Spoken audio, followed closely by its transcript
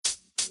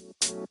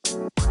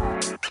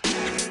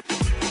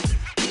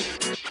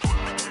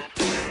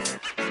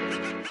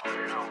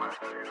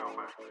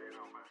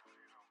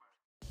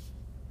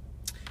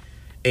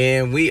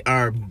And we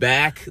are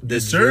back, the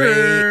Yes, Dre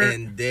sir.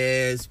 and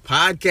Dez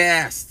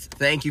podcast.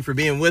 Thank you for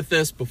being with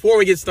us. Before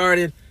we get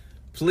started,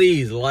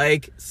 please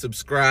like,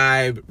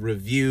 subscribe,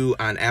 review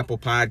on Apple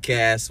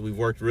Podcasts. We've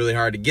worked really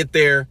hard to get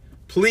there.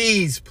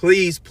 Please,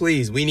 please,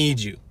 please, we need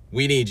you.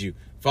 We need you.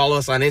 Follow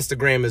us on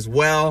Instagram as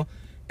well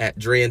at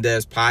Dre and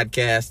Dez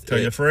podcast. Tell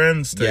your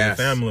friends, tell your Yes.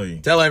 family.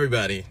 Tell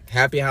everybody.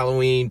 Happy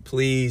Halloween.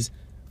 Please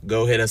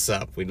go hit us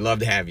up. We'd love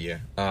to have you.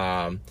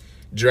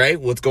 Dre,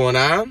 what's going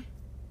on?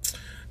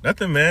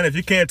 Nothing, man. If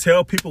you can't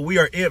tell people, we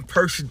are in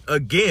person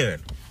again.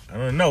 I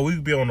don't know. We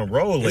could be on the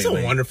road lately. It's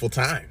a wonderful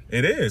time.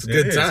 It is. It's a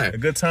good It is. time. A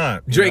good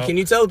time. Dre, can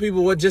you tell the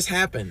people what just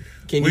happened?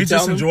 Can you We tell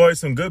just them? enjoyed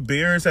some good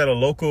beers at a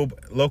local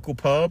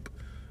pub.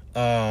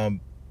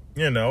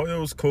 You know, it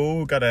was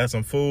cool. Got to have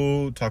some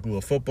food, talk a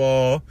little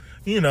football.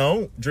 You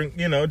know, drink.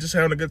 You know, just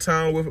having a good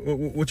time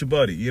with your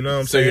buddy. You know what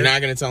I'm So saying? you're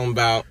not going to tell them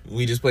about,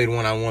 we just played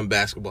one-on-one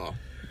basketball.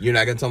 You're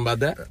not going to tell them about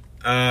that?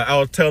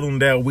 I'll tell them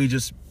that we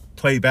just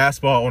played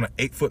basketball on an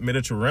 8-foot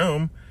miniature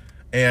rim,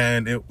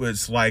 and it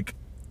was like,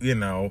 you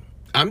know,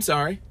 I'm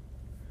sorry.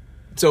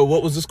 So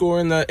what was the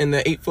score in the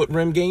 8-foot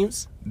rim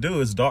games?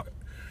 dude, it's dark.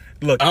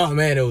 Look, Oh,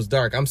 man, it was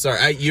dark. I'm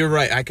sorry. You're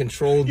right. I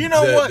controlled you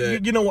know what?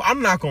 the- You know what?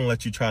 I'm not gonna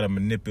let you try to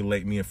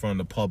manipulate me in front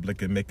of the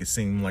public and make it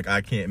seem like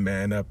I can't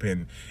man up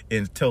and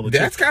tell the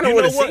That's truth. kind of You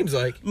what know it seems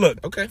like.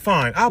 Look, Okay.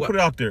 fine. I'll What? put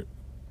it out there.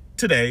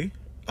 Today,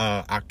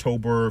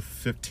 October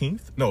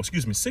 15th. No,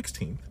 excuse me,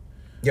 16th.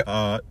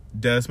 Yep.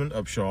 Desmond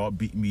Upshaw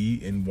beat me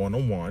in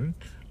 1-on-1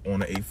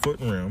 on an 8-foot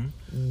rim.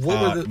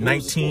 What was the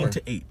 19 score?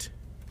 to 8.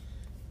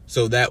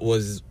 So that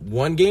was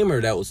one game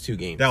or that was two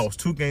games? That was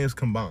 2 games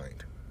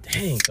combined.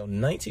 Dang, so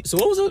 19. So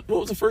what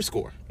was the first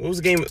score? What was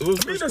the game? What was the I mean,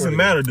 first it score doesn't of the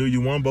matter, dude. You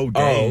won both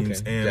game? games,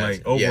 Oh, okay. and Gotcha.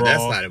 like overall, Yeah,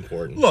 that's not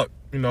important. Look,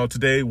 you know,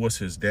 today was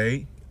his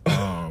day.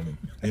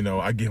 You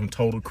know, I give him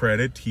total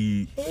credit.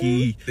 He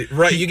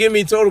Right, you give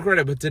me total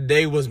credit, but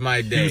today was my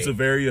he day. was a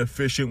very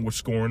efficient with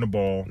scoring the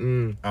ball.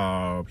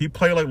 He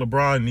played like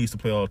LeBron needs to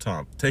play all the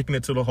time, taking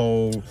it to the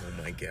hole.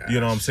 Oh my god. You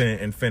know what I'm saying?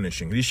 And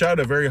finishing. He shot at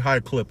a very high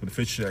clip and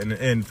finished.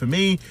 And for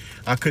me,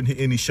 I couldn't hit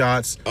any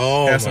shots.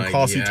 Oh, had some my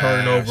costly gosh.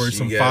 turnovers,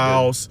 some You got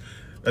fouls.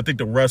 I think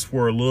the rest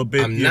were a little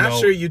bit. I'm you not know,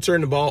 sure you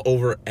turned the ball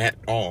over at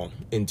all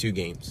in 2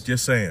 games.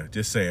 Just saying.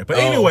 But Oh,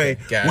 anyway,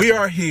 okay. Gotcha. we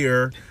are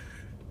here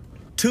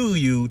to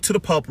you, to the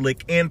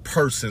public, in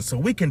person, so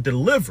we can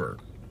deliver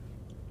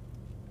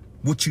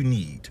what you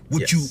need,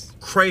 what Yes. you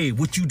crave,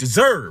 what you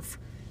deserve,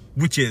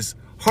 which is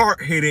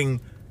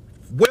hard-hitting,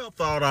 well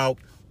thought out,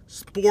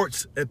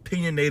 sports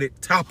opinionated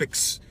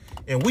topics.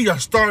 And we are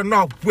starting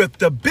off with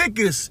the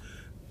biggest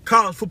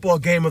college football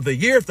game of the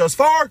year thus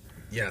far.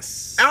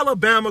 Yes.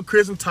 Alabama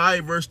Crimson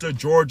Tide versus the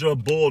Georgia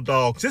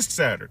Bulldogs this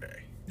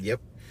Saturday. Yep.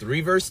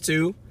 3 versus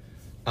 2.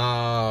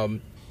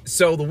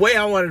 So the way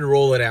I wanted to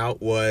roll it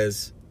out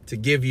was to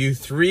give you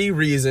 3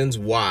 reasons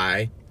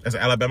why. As an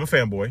Alabama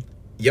fanboy.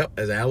 Yep,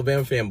 as an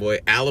Alabama fanboy,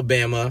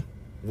 Alabama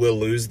will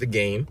lose the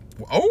game.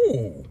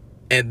 Oh.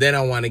 And then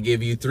I want to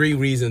give you 3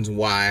 reasons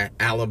why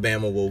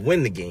Alabama will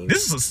win the game.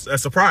 This is a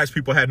surprise.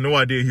 People had no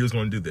idea he was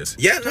going to do this.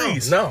 Yeah,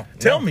 Please, no.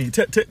 Tell me.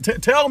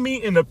 Tell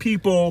me and the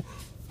people.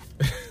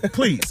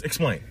 Please,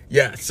 explain.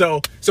 Yeah,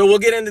 so we'll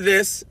get into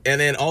this,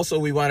 and then also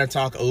we want to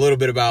talk a little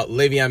bit about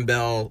Le'Veon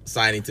Bell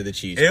signing to the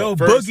Chiefs. El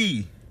But first,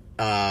 Boogie.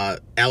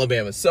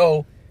 Alabama.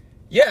 So,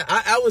 yeah,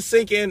 I was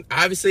thinking,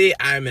 obviously,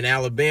 I'm an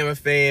Alabama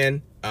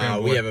fan.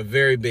 We have a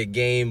very big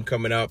game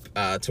coming up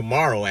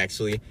tomorrow,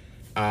 actually.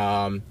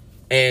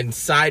 And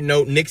side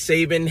note, Nick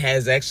Saban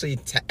has actually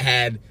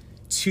had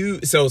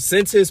 2. So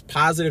since his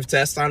positive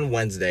test on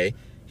Wednesday,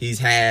 he's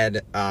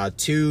had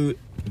 2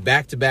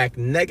 back-to-back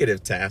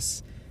negative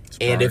tests.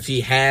 And if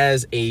he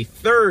has a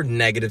 3rd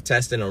negative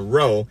test in a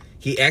row,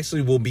 he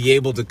actually will be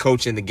able to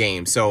coach in the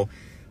game. So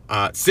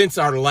since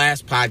our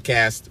last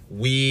podcast,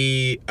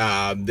 he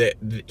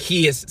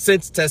has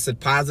since tested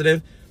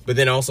positive, but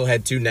then also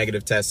had 2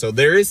 negative tests. So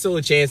there is still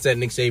a chance that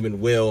Nick Saban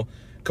will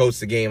coach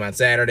the game on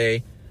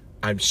Saturday.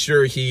 I'm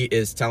sure he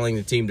is telling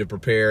the team to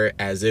prepare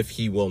as if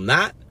he will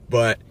not,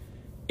 but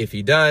if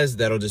he does,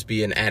 that'll just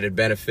be an added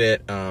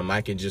benefit.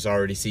 I can just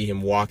already see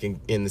him walking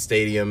in the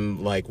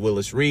stadium like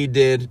Willis Reed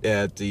did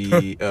at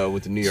the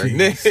with the New York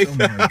Knicks. Oh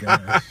my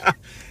gosh.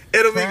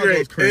 It'll be Crowd great.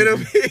 goes crazy. It'll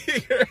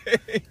be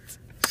great.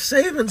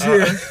 Saban's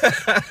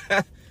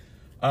here.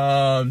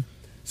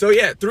 So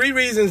yeah, 3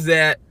 reasons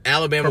that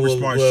Alabama Kirby will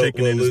Smart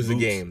shaking in his lose the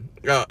boots. game.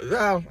 No,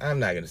 I'm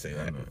not gonna say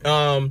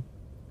that.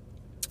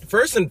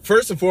 First and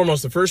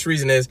foremost, the first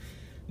reason is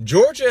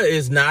Georgia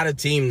is not a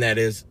team that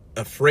is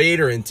afraid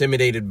or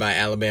intimidated by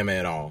Alabama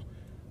at all.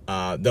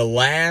 The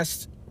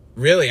last,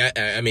 really,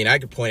 I mean, I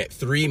could point at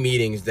 3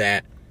 meetings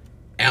that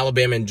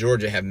Alabama and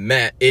Georgia have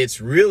met. It's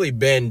really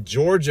been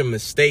Georgia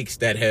mistakes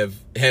that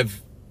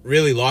have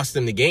really lost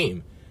them the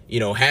game. You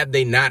know, had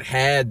they not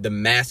had the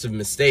massive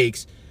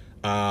mistakes,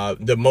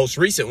 the most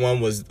recent one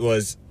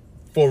was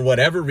for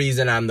whatever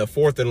reason on the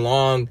 4th and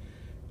long,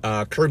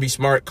 Kirby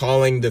Smart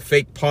calling the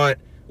fake punt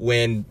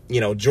when,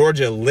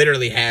 Georgia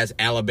literally has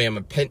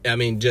Alabama,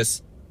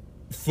 just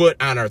foot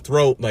on our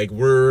throat, like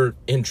we're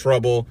in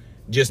trouble,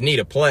 just need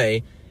a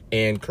play.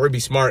 And Kirby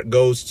Smart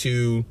goes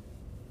to,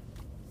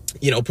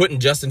 putting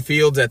Justin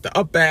Fields at the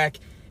up back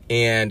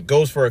and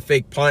goes for a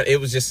fake punt. It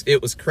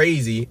was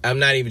crazy. I'm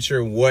not even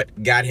sure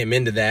what got him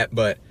into that,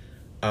 but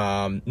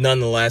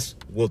nonetheless,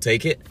 we'll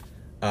take it.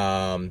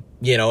 And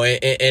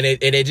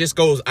it just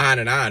goes on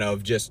and on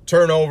of just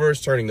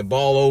turnovers, turning the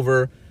ball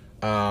over,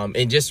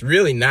 and just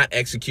really not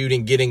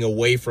executing, getting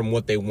away from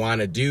what they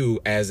want to do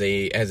as a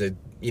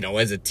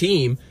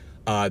team.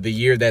 The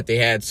year that they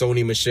had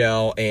Sony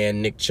Michel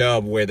and Nick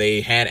Chubb, where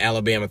they had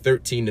Alabama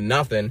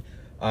 13-0.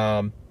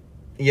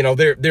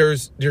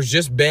 There's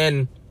just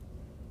been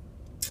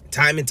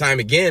time and time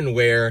again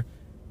where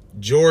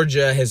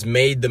Georgia has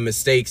made the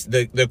mistakes,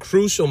 the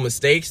crucial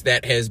mistakes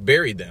that has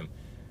buried them.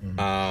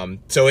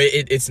 So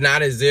it's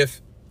not as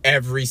if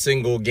every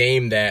single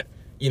game that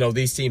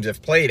these teams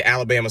have played,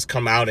 Alabama's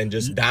come out and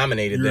just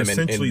dominated them. You're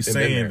essentially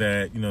saying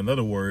that, in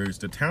other words,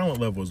 the talent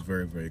level is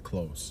very, very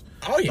close.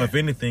 Oh, yeah. If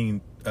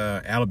anything,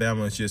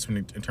 Alabama is just,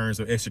 in terms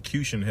of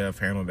execution, have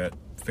handled that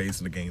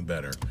phase of the game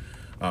better.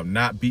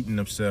 Not beating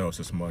themselves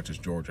as much as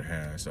Georgia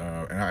has.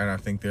 And I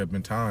think there have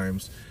been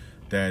times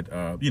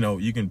that,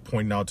 you can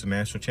point out to the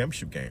national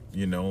championship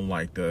game,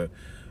 like the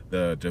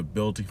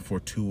ability for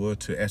Tua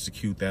to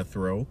execute that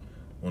throw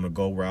on a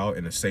go route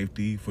and a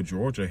safety for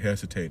Georgia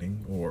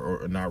hesitating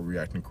or not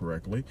reacting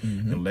correctly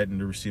and letting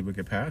the receiver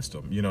get past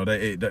them.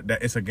 That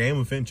it's a game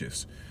of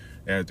inches,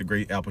 as the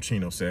great Al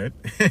Pacino said.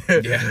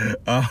 Yeah.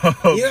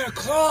 You gotta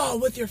claw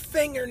with your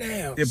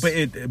fingernails. But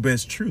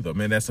it's true though,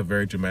 man. That's a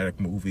very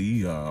dramatic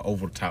movie,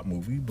 over the top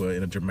movie, but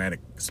in a dramatic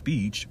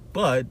speech.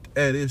 But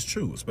it is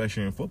true,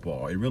 especially in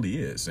football. It really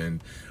is.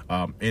 And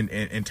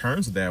in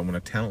terms of that, when a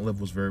talent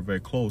level is very, very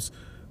close,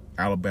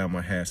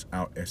 Alabama has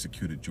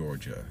out-executed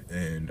Georgia.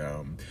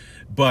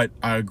 But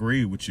I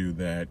agree with you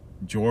that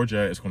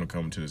Georgia is going to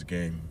come to this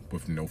game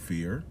with no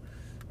fear.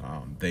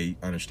 They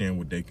understand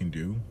what they can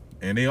do.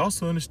 And they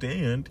also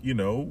understand,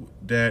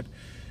 that,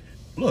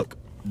 look,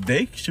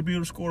 they should be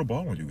able to score the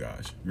ball on you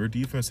guys. Your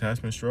defense has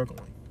been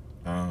struggling.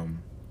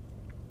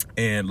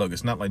 And, look,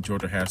 it's not like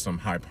Georgia has some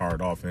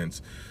high-powered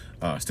offense.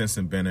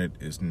 Stetson Bennett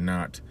is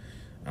not...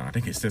 I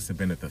think it's Stetson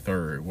Bennett the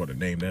third, what a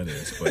name that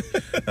is. But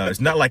it's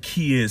not like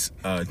he is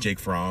Jake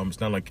Fromm. It's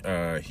not like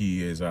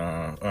he is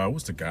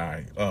what's the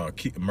guy?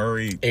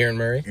 Murray. Aaron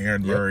Murray.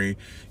 Murray.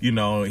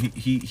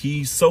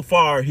 He so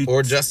far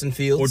or Justin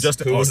Fields. Or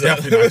Justin. Who was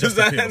definitely not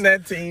Justin Fields. On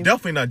that team?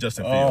 Definitely not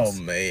Justin Fields.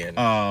 Oh man.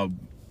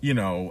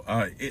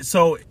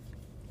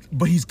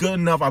 But he's good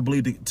enough, I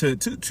believe,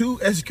 to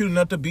execute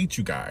enough to beat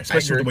you guys,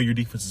 especially with the way your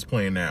defense is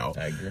playing now.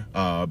 I agree.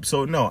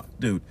 So no,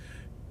 dude,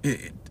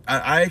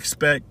 I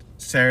expect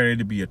Saturday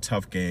to be a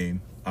tough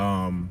game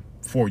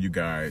for you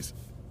guys.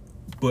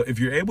 But if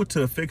you're able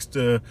to fix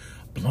the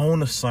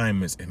blown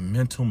assignments and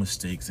mental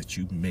mistakes that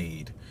you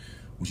made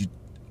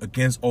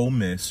against Ole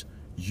Miss,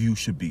 you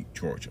should beat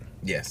Georgia.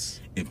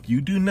 Yes. If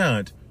you do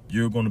not,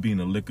 you're going to be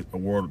in a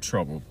world of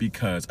trouble,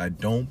 because I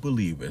don't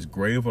believe, as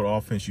great of an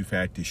offense you've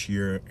had this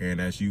year, and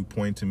as you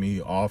point to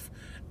me off,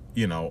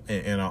 in our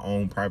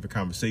own private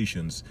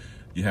conversations,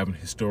 you have an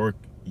historic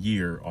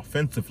year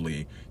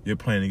offensively. You're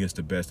playing against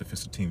the best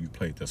defensive team you've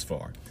played thus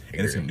far,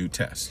 and it's a new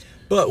test.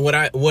 But what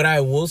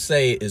I will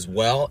say as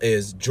well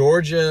is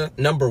Georgia,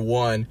 number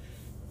one,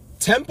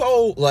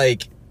 tempo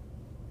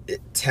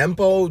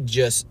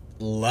just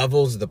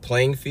levels the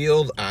playing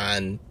field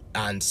on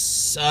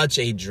such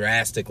a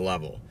drastic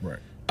level. Right.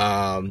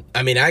 I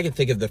can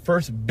think of the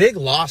first big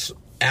loss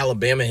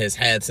Alabama has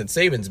had since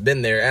Saban's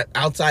been there,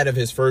 outside of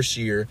his first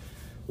year,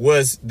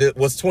 was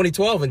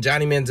 2012 and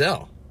Johnny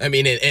Manziel.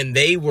 And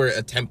they were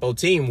a tempo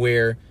team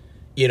where,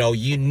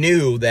 you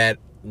knew that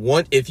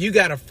if you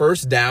got a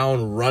first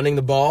down running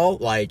the ball,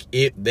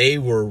 they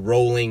were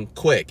rolling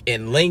quick.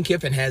 And Lane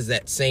Kiffin has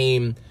that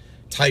same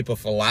type of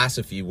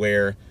philosophy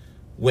where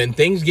when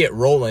things get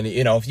rolling,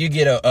 if you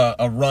get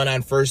a run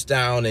on first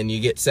down and you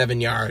get 7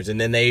 yards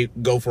and then they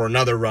go for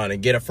another run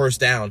and get a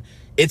first down,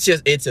 it's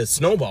a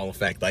snowball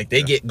effect.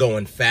 They get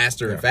going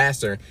faster and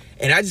faster.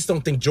 And I just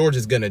don't think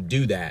Georgia's going to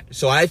do that.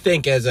 So I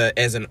think as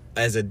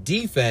a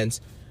defense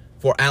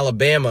for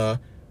Alabama,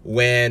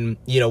 when,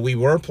 we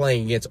were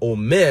playing against Ole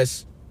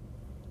Miss,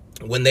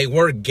 when they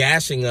were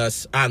gashing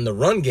us on the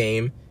run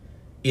game,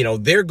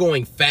 they're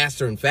going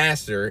faster and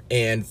faster.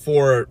 And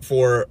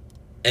for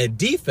a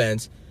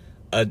defense,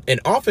 an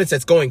offense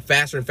that's going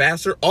faster and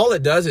faster, all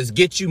it does is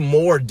get you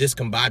more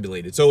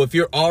discombobulated. So if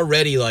you're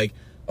already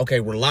okay,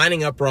 we're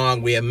lining up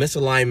wrong, we have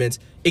misalignments,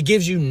 it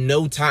gives you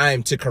no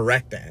time to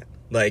correct that.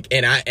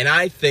 And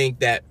I think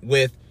that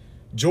with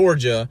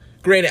Georgia,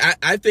 granted,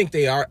 I think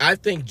they are. I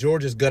think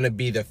Georgia's going to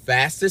be the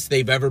fastest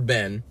they've ever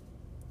been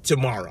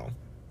tomorrow.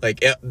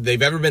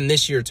 They've ever been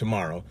this year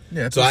tomorrow.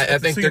 Yeah, so I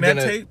think they're going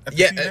to.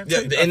 Yeah,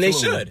 and they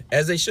should,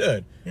 as they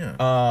should. Yeah.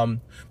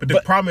 But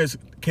the problem is,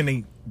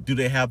 do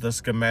they have the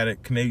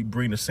schematic? Can they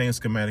bring the same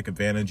schematic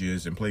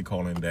advantages and play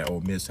calling that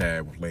Ole Miss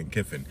had with Lane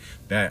Kiffin?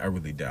 That I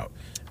really doubt.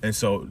 And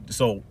so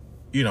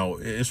you know,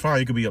 it's fine.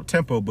 You could be up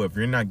tempo, but if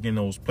you're not getting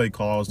those play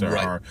calls that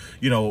are,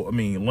 you know, I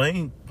mean,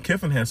 Lane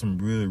Kiffin has some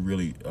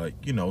really,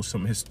 you know,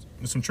 some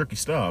tricky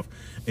stuff,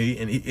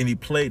 and he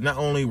played. Not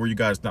only were you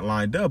guys not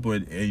lined up,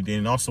 but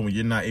then also when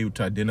you're not able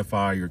to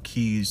identify your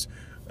keys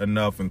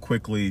enough and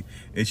quickly,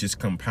 it just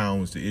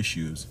compounds the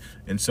issues.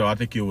 And so I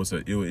think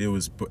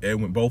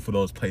when both of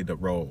those played the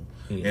role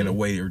in the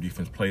way your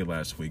defense played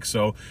last week.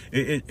 So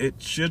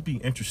it should be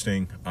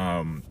interesting.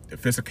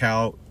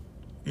 Physical,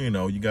 you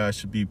know, you guys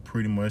should be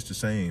pretty much the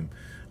same.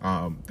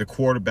 The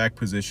quarterback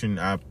position,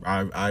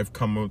 I've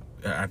come,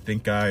 I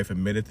think I've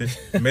admitted it.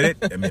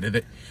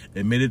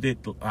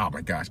 Oh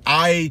my gosh,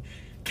 I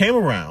came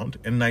around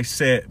and I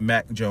said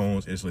Mac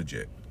Jones is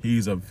legit.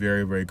 He's a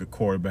very, very good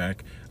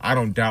quarterback. I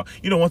don't doubt.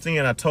 You know, one thing,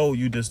 and I told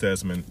you this,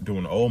 Desmond,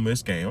 during the Ole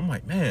Miss game, I'm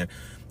like, man,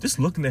 just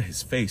looking at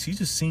his face, he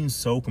just seems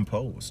so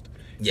composed.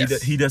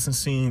 Yes. He doesn't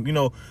seem, you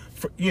know,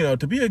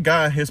 to be a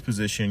guy in his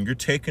position, you're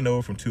taking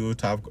over from Tua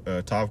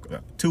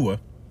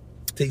Tagovailoa.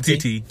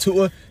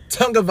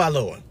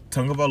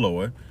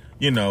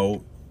 You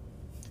know,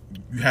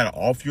 you had an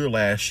off year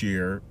last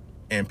year,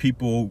 and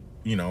people,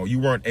 you know, you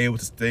weren't able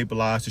to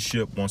stabilize the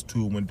ship once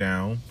Tua went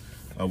down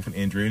with an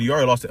injury. And you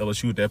already lost to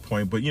LSU at that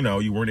point, but, you know,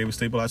 you weren't able to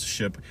stabilize the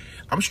ship.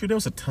 I'm sure there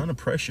was a ton of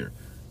pressure,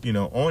 you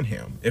know, on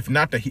him. If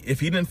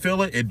he didn't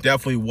feel it, it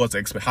definitely was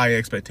high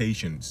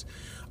expectations.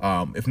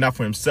 If not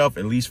for himself,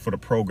 at least for the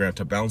program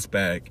to bounce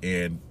back.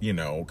 And, you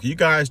know, you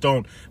guys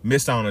don't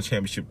miss out on a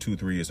championship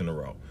 2-3 years in a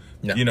row.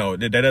 No. You know,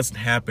 that doesn't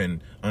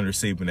happen under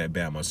Saban at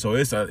Bama. So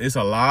it's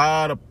a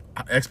lot of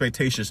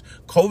expectations.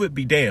 COVID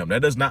be damned.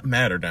 That does not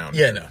matter down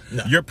there. Yeah,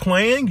 no. You're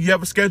playing, you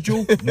have a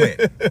schedule, win.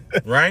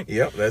 Right?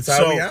 Yep, that's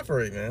how we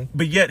operate, man.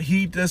 But yet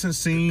he doesn't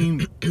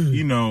seem,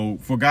 you know,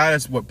 for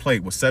guys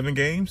played 7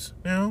 games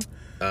now?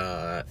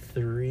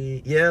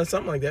 3, yeah,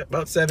 something like that.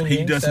 About 7 games.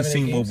 He doesn't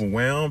seem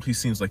overwhelmed. He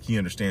seems like he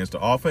understands the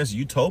offense.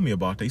 You told me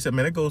about that. He said,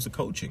 man, that goes to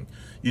coaching.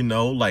 You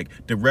know, like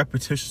the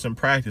repetitions in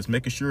practice,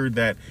 making sure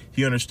that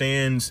he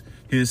understands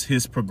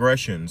his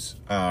progressions.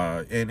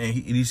 And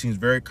he seems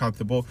very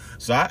comfortable.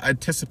 So I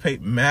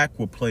anticipate Mac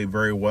will play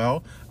very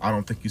well. I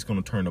don't think he's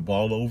going to turn the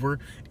ball over.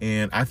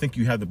 And I think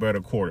you have the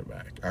better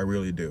quarterback. I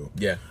really do.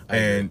 Yeah.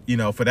 And, you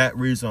know, for that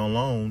reason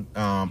alone,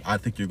 I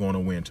think you're going to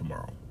win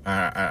tomorrow.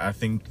 I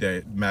think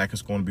that Mac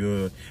is going to be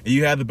good. And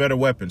you have the better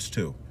weapons,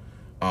 too,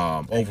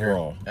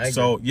 overall.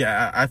 So,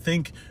 yeah, I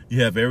think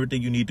you have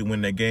everything you need to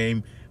win that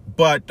game.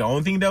 But the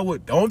only thing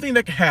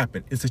that can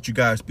happen is that you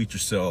guys beat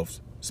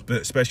yourselves,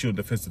 especially on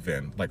the defensive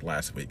end, like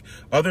last week.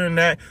 Other than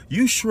that,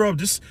 you shrub.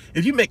 Just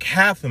if you make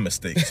half the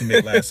mistakes you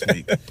made last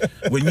week,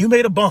 when you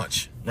made a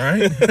bunch,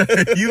 right?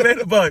 You made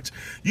a bunch.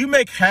 You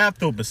make half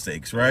the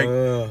mistakes,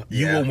 right?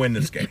 You will win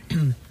this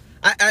game.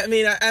 I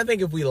mean, I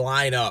think if we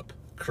line up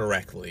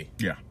correctly,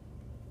 yeah,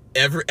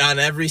 on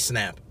every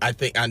snap, I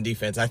think on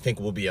defense, I think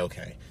we'll be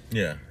okay.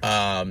 Yeah.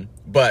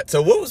 But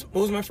so what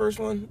was my first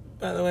one,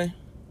 by the way?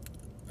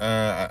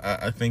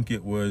 I think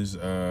it was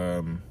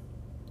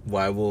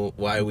why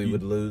we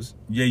would lose.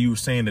 Yeah, you were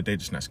saying that they're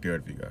just not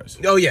scared of you guys.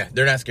 Oh yeah,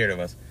 they're not scared of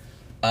us.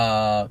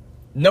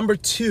 Number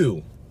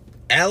 2,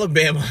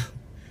 Alabama.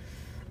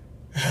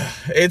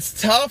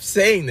 It's tough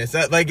saying this.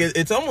 Like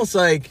it's almost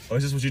like. Oh,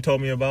 is this what you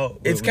told me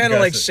about? It's kind of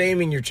like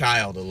shaming your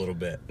child a little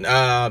bit. No,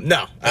 I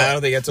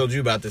don't think I told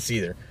you about this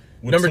either.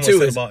 Number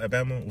 2 is about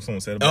Alabama. What someone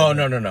said about?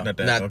 Oh no, not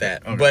that. Okay.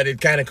 But it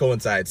kind of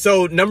coincides.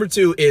 So number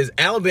 2 is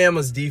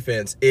Alabama's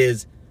defense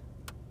is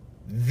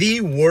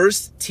the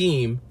worst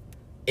team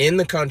in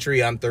the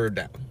country on third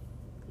down.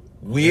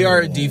 We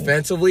are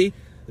defensively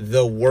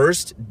the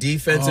worst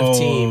defensive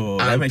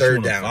team on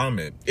third down.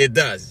 It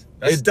does.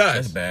 It does.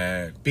 That's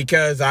bad.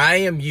 Because I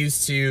am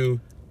used to.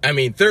 I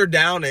mean, third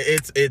down.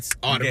 It's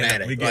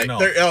automatic.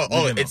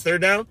 It's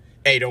third down.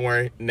 Hey, don't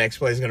worry. Next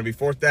play is going to be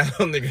fourth down.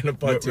 They're going to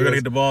punt. We're going to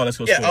get the ball. Let's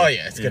go. Yeah. Oh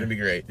yeah. It's going to be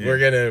great. Yeah.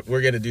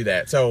 We're gonna do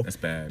that. So that's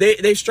bad.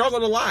 They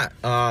struggled a lot.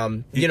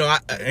 You know.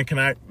 And can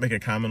I make a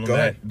comment on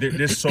that?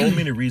 There's so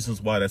many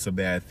reasons why that's a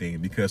bad thing.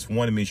 Because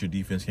one, it means your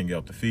defense can get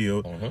off the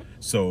field,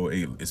 so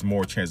it's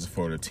more chances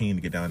for the team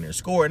to get down there and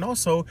score. And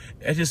also,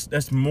 that's just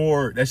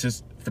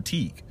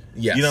fatigue.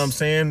 Yes. You know what I'm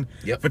saying?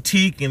 Yep.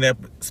 Fatigue in that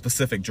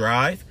specific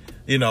drive.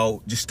 You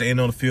know, just staying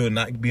on the field and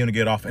not being able to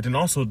get off, and then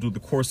also do the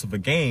course of a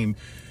game.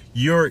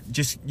 You're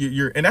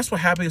and that's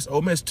what happens at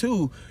Ole Miss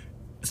too,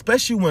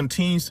 especially when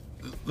teams.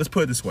 Let's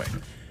put it this way: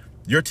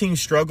 your team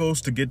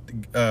struggles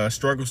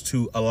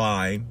to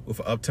align with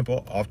an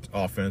up-tempo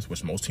offense,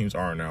 which most teams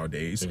are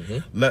nowadays.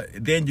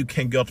 Then you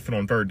can't get off the field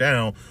on third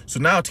down.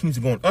 So now teams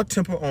are going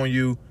up-tempo on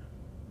you.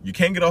 You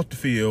can't get off the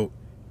field.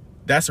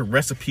 That's a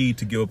recipe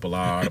to give up a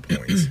lot of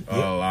points. A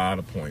lot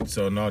of points.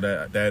 So no,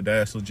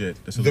 that's legit.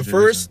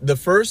 The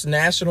first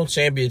national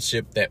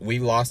championship that we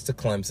lost to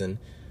Clemson,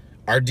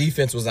 our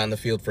defense was on the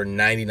field for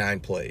 99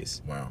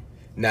 plays. Wow.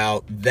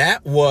 Now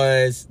that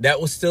was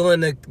still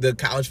in the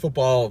college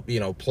football,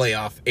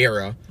 playoff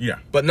era. Yeah.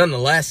 But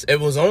nonetheless, it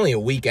was only a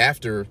week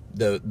after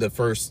the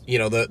first,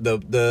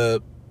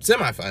 the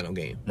semifinal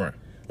game. Right.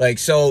 Like,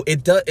 so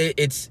it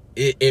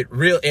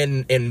real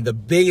and the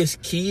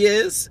biggest key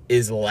is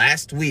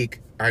last week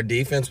our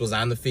defense was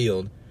on the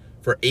field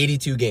for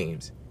 82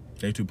 games.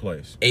 82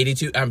 plays.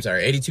 82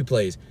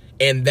 plays.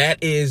 And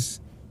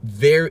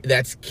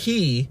that's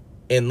key.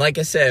 And like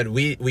I said,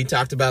 we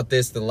talked about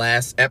this the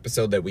last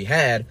episode that we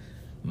had.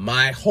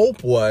 My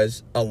hope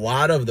was a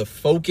lot of the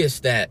focus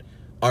that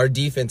our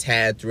defense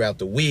had throughout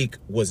the week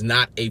was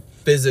not a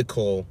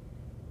physical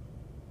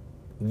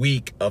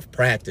week of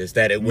practice,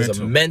 that it was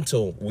a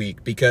mental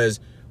week, because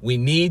we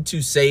need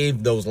to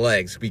save those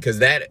legs, because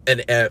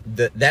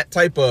that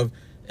type of,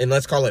 and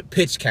let's call it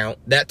pitch count,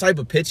 that type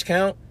of pitch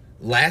count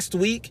last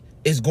week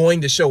is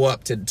going to show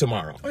up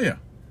tomorrow. Oh, yeah.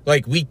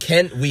 Like, we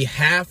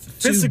have to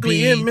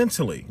physically and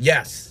mentally.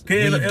 Yes.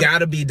 We've got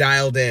to be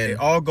dialed in. It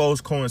all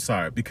goes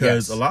coincide,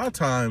 because a lot of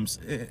times,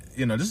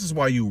 this is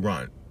why you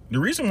run. The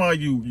reason why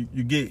you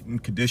get in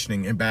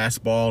conditioning in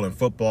basketball and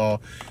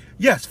football,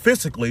 yes,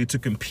 physically to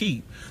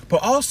compete,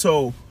 but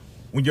also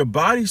when your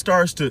body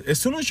as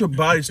soon as your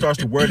body starts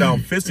to wear down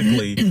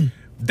physically,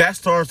 that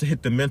starts to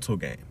hit the mental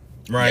game,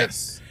 right?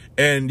 Yes.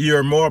 And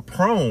you're more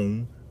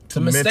prone to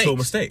mental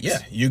mistakes. Yeah,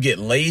 you get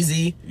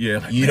lazy. Yeah,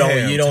 like, you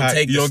don't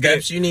take the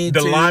steps you need.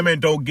 The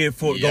linemen don't get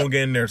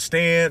in their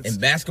stance. In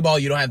basketball,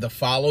 you don't have the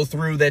follow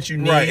through that you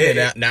need. Right.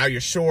 And now you're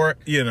short.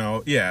 You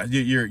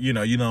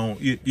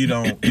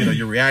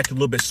react a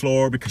little bit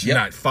slower because you're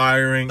not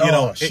firing.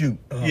 Shoot.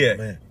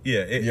 Man.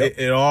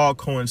 It all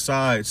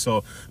coincides.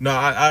 So no,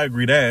 I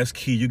agree. That's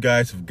key. You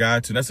guys have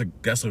got to. That's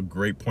a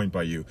great point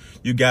by you.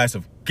 You guys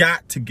have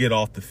got to get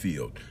off the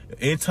field.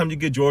 Anytime you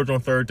get Georgia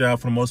on third down,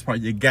 for the most part,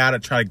 you got to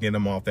try to get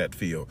them off that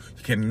field.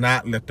 You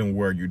cannot let them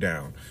wear you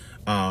down.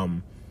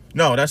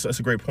 No, that's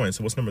a great point.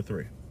 So what's number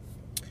 3?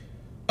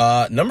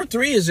 Number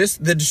 3 is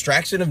just the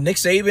distraction of Nick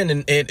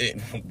Saban,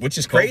 and which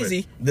is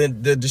crazy.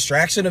 The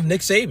distraction of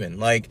Nick Saban.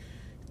 Like,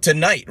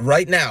 tonight,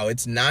 right now,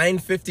 it's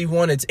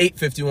 9:51. It's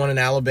 8:51 in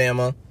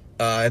Alabama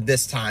at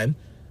this time.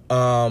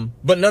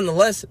 But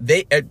nonetheless,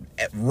 they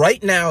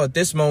right now at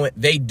this moment,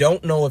 they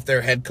don't know if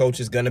their head coach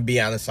is going to be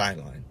on the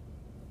sideline.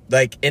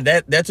 Like, and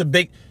that's a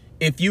big.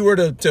 If you were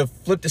to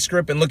flip the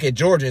script and look at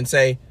Georgia and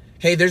say,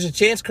 "Hey, there's a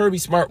chance Kirby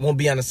Smart won't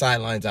be on the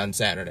sidelines on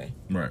Saturday,"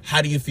 right?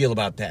 How do you feel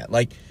about that?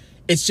 Like,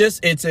 it's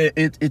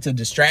a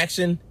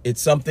distraction.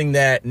 It's something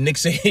that Nick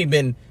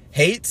Saban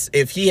hates.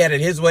 If he had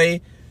it his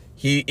way,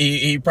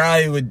 he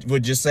probably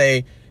would just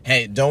say,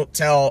 hey, don't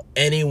tell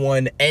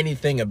anyone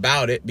anything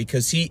about it,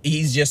 because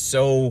he's just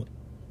so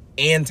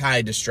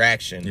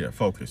anti-distraction. Yeah,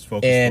 focus.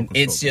 And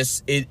it's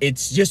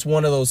just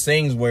one of those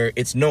things where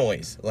it's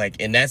noise.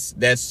 Like, and that's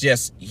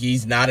just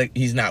he's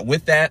not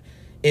with that.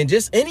 And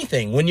just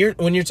anything when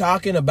you're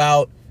talking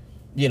about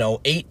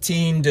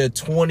 18 to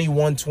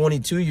 21,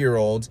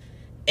 22-year-olds,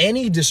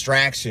 any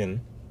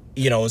distraction,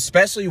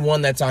 especially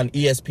one that's on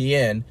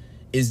ESPN,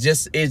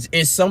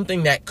 is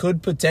something that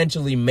could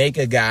potentially make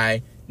a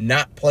guy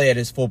not play at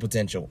his full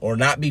potential or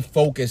not be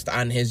focused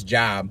on his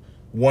job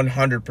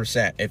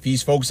 100%. If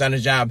he's focused on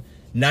his job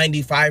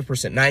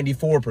 95%,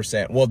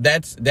 94%, well,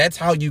 that's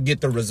how you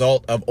get the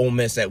result of Ole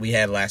Miss that we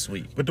had last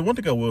week. But the one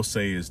thing I will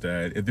say is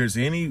that if there's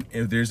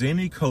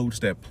any coach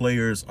that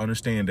players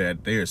understand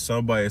that there's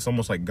somebody, it's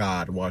almost like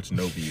God watching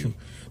over you,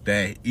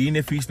 that even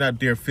if he's not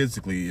there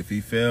physically, if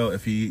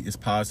he is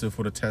positive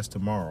for the test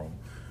tomorrow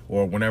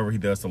or whenever he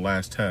does the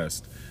last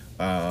test,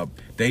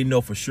 they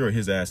know for sure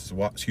his ass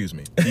is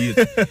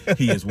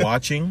he is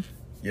watching.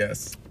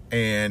 Yes.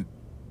 And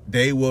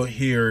they will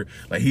hear,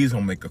 like, he's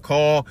gonna make a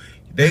call.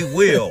 They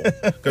will.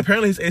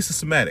 Apparently he's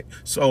asymptomatic,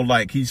 so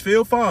like he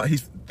feels fine.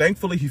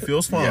 Thankfully he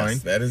feels fine.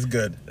 Yes, that is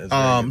good.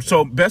 Good.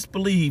 So best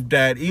believe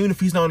that even if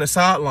he's not on the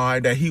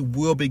sideline, that he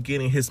will be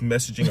getting his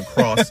messaging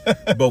across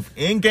both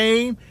in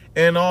game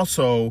and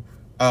also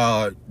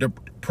the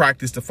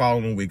practice the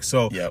following week.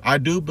 So I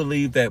do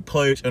believe that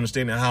players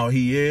understanding how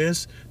he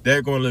is,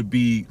 they're going to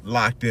be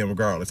locked in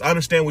regardless. I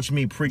understand what you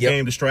mean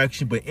pre-game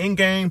distraction, but in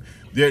game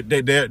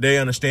they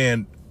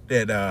understand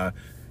that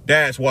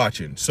Dad's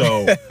watching.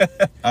 So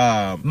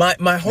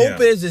my hope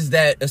is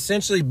that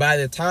essentially by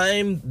the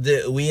time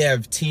that we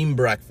have team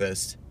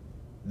breakfast,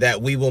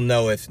 that we will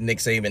know if Nick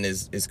Saban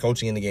is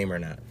coaching in the game or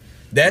not.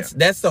 That's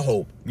the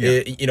hope.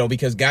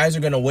 Because guys are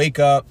going to wake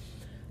up,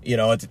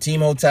 at the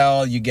team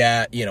hotel. You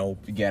got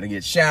to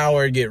get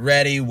showered, get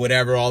ready,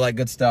 whatever, all that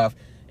good stuff,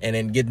 and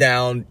then get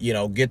down,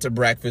 get to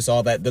breakfast,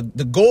 all that.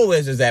 The goal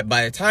is that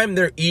by the time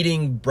they're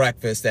eating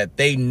breakfast, that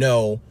they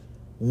know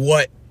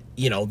what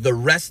the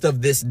rest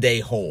of this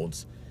day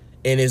holds.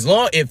 And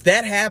if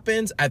that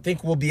happens, I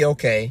think we'll be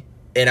okay.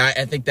 And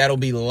I think that'll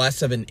be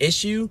less of an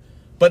issue.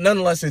 But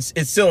nonetheless,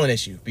 it's still an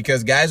issue,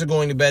 because guys are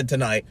going to bed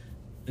tonight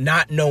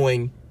not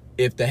knowing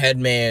if the head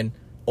man,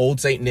 Old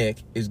St.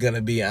 Nick, is going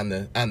to be on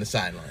the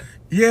sideline.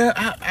 Yeah,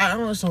 I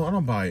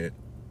don't buy it.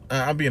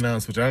 I'm being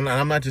honest with you.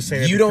 I'm not just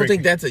saying. You don't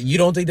think that's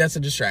a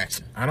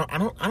distraction? I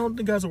don't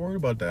think guys are worried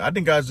about that. I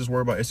think guys just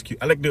worry about execute.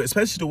 I like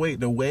especially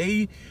the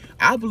way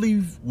I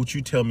believe what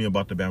you tell me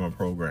about the Bama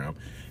program.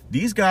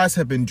 These guys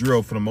have been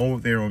drilled from the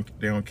moment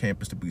they're on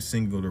campus to be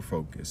singular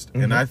focused,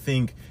 and I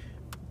think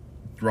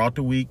throughout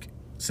the week,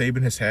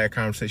 Saban has had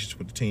conversations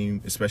with the team,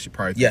 especially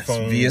probably through Yes,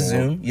 phone via or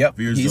Zoom. Yep,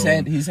 via he's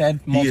Zoom.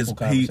 had multiple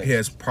conversations. He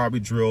has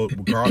probably drilled,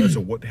 regardless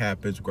of what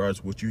happens, regardless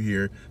of what you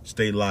hear,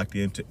 stay locked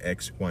into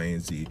X, Y,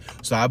 and Z.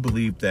 So I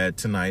believe that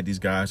tonight these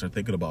guys are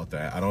thinking about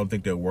that. I don't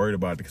think they're worried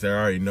about it because they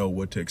already know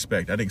what to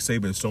expect. I think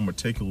Saban is so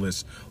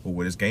meticulous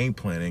with his game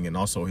planning and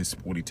also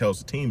what he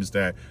tells the team is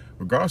that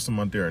regardless of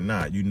month there or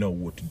not, you know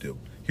what to do.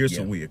 Here's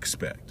what we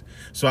expect.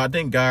 So I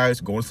think guys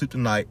going to sleep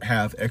tonight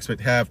have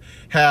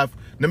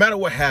no matter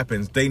what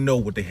happens, they know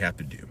what they have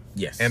to do.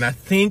 Yes. And I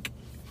think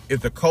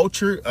if the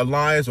culture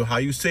aligns with how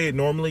you say it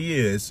normally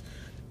is,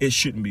 it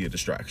shouldn't be a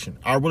distraction.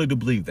 I really do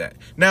believe that.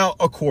 Now,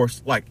 of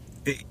course,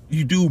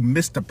 you do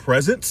miss the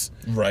presence.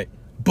 Right.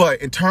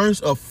 But in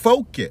terms of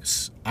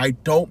focus, I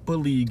don't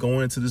believe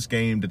going into this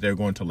game that they're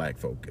going to lack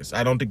focus.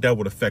 I don't think that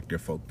would affect their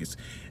focus.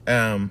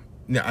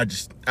 Yeah,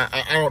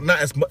 I don't, not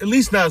as at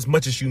least not as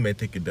much as you may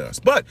think it does.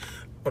 But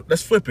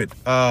let's flip it.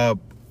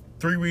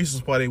 3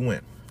 reasons why they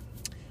win.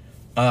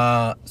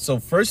 So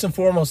first and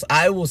foremost,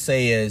 I will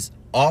say is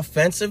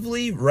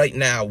offensively right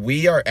now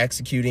we are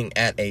executing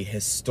at a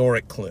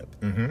historic clip.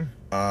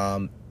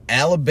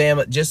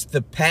 Alabama, just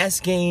the pass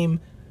game,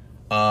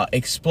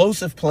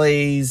 explosive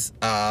plays,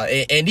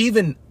 and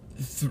even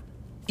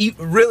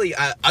really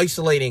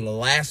isolating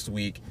last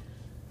week.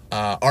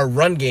 Our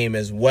run game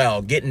as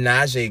well, getting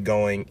Najee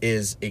going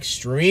is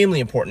extremely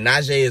important.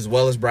 Najee as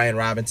well as Brian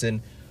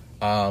Robinson.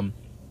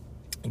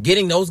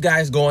 Getting those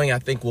guys going, I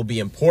think, will be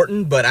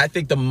important. But I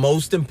think the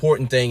most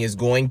important thing is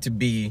going to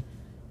be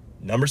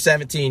number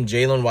 17,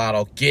 Jalen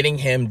Waddle, getting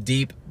him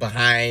deep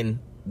behind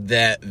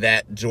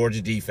that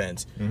Georgia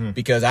defense.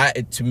 Because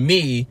to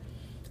me,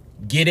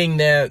 getting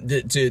them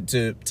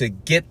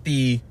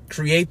to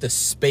create the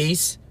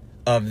space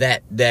of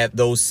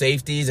those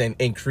safeties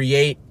and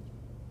create,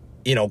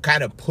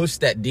 kind of push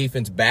that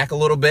defense back a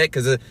little bit,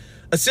 because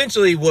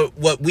essentially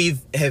what we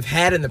have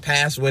had in the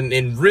past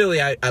and really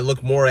I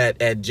look more at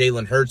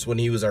Jalen Hurts when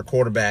he was our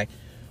quarterback,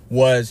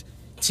 was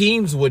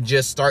teams would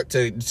just start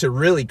to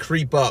really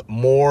creep up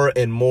more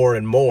and more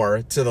and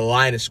more to the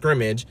line of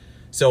scrimmage.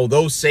 So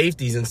those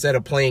safeties, instead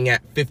of playing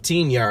at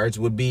 15 yards,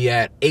 would be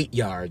at 8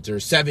 yards or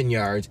 7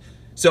 yards.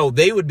 So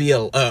they would be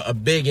a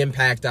big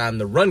impact on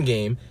the run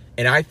game.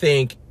 And I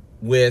think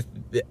with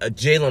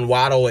Jalen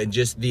Waddle and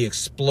just the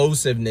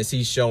explosiveness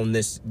he's shown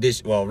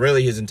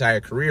really his entire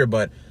career,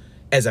 but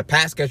as a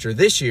pass catcher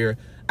this year,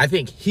 I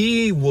think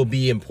he will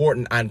be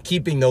important on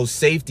keeping those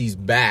safeties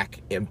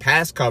back in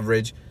pass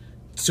coverage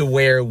to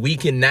where we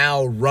can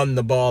now run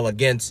the ball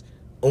against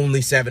only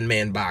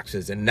 7-man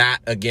boxes and not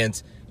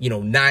against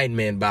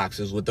 9-man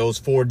boxes with those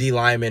 4 D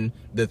linemen,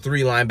 the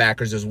 3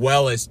 linebackers, as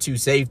well as 2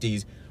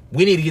 safeties.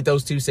 We need to get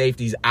those 2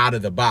 safeties out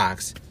of the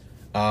box.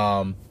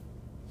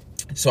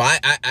 So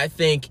I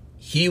think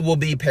he will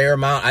be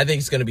paramount. I think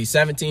it's going to be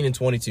 17 and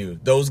 22.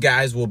 Those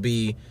guys will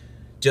be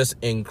just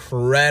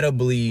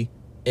incredibly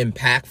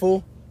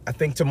impactful, I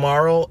think,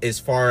 tomorrow, as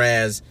far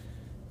as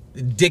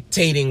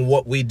dictating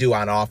what we do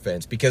on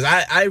offense. Because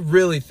I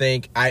really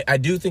think, I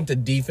do think the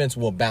defense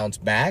will bounce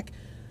back,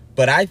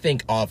 but I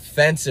think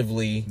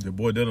offensively, the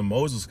boy Dylan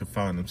Moses could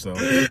find himself.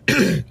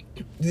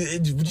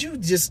 Would you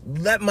just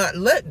let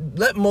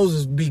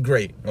Moses be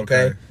great,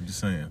 okay? I'm just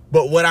saying.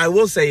 But what I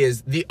will say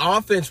is the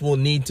offense will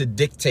need to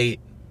dictate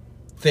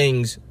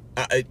things,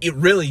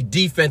 really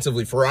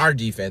defensively for our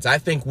defense. I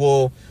think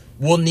we'll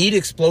need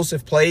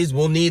explosive plays.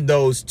 We'll need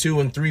those 2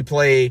 and 3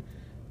 play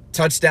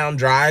touchdown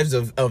drives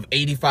of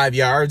 85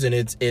 yards, and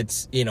it's a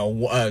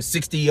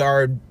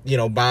 60-yard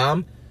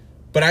bomb.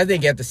 But I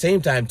think at the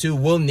same time, too,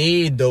 we'll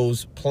need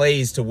those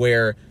plays to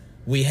where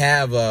we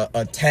have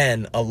a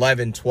 10,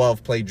 11,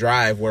 12-play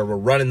drive where we're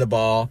running the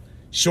ball,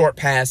 short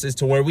passes,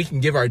 to where we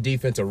can give our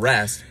defense a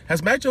rest.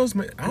 Has Mac Jones,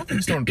 I don't think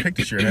he's thrown a pick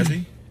this year, has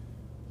he?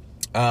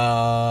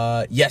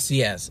 Yes, he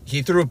has.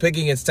 He threw a pick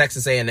against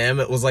Texas A&M.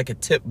 It was like a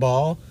tip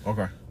ball.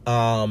 Okay.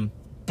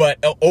 But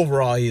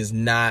overall, he has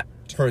not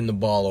turned the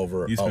ball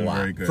over He's a been lot.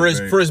 very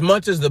good, For as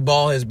much as the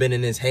ball has been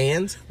in his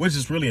hands, which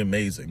is really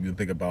amazing. You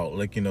think about,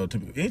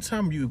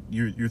 anytime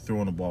you're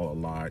throwing the ball a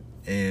lot,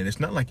 and it's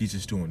not like he's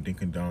just doing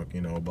dink and dunk,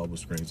 bubble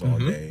screens all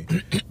day,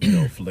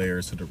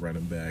 flares to the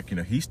running back.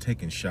 He's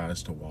taking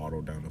shots to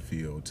Waddle down the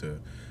field to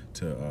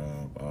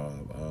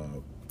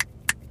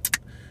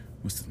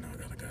what's the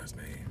other guy's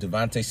name?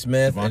 Devontae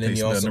Smith, and then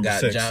you also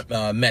got John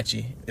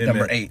Mechie,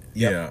 number 8.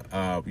 Yep.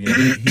 Yeah,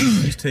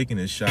 he's taking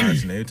his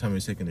shots, and every time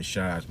he's taking his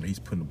shots, he's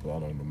putting the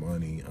ball on the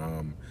money.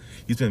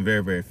 He's been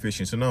very, very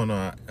efficient. So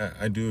no,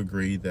 I do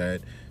agree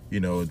that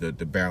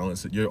the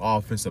balance, your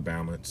offensive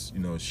balance,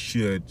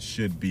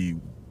 should be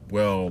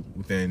well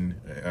within,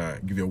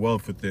 give you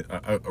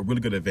a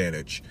really good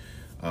advantage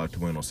to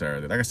win on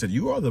Saturday. Like I said,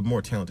 you are the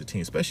more talented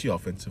team, especially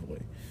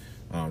offensively.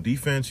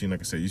 Defense, like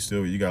I said,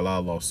 you got a lot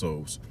of lost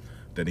souls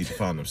that need to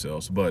find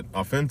themselves. But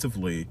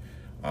offensively,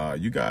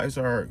 you guys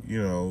are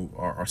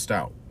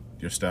stout.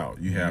 You're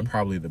stout. You have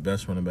probably the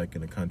best running back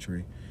in the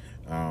country.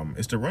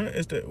 It's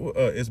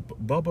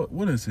Bubba.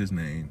 What is his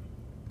name?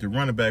 The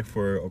running back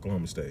for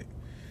Oklahoma State.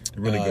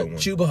 The really good one.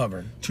 Chuba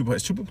Hubbard.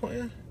 Is Chuba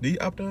playing? Did he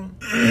opt out?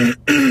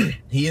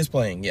 He is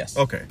playing, yes.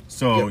 Okay,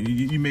 so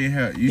you may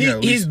have...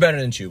 He's better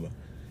than Chuba.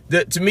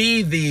 To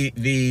me,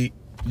 the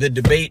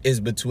debate is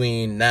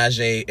between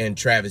Najee and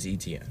Travis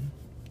Etienne.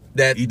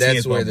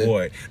 That's where my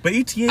boy. But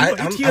Etienne,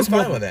 I'm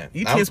fine with that.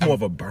 Etienne's more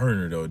of a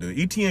burner though, dude.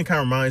 Etienne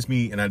kind of reminds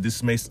me, and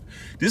this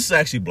is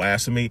actually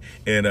blasphemy.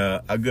 And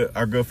our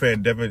good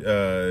friend Devin,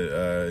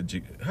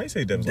 how you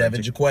say Devin?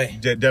 Devin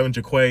Jaquay. Devin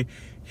Jaquay.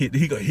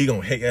 He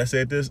gonna hate I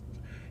said this.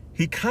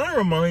 He kind of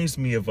reminds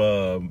me of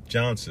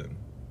Johnson.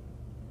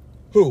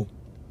 Who?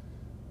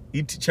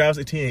 Charles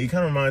Etienne. He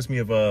kind of reminds me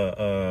of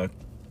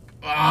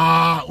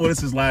what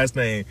is his last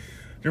name?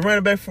 The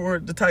running back for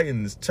the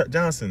Titans,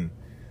 Johnson.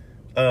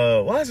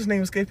 Why is his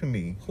name escaping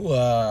me? Who?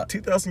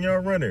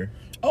 2,000-yard runner.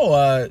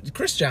 Oh,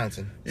 Chris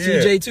Johnson. Yeah.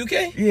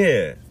 CJ2K?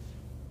 Yeah.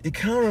 It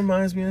kind of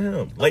reminds me of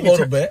him. Like a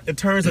little bit. In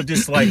terms of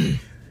just like,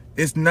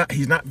 he's not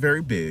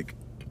very big,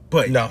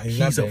 but he's not big.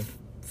 A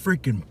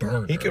freaking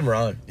burner. He can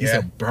run. He's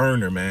a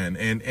burner, man.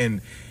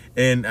 And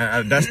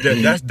that's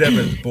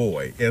Devin's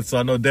boy. And so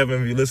I know,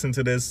 Devin, if you listen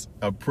to this,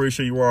 I'm pretty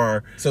sure you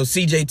are. So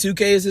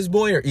CJ2K is his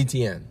boy or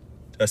Etienne?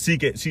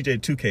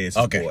 CJ2K is his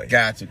boy. Okay,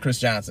 gotcha. Chris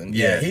Johnson.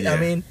 I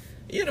mean...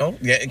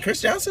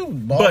 Chris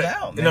Johnson balled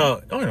out,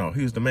 man. No,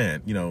 he was the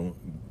man.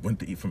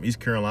 Went from East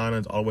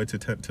Carolina all the way to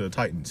the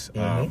Titans.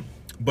 Mm-hmm.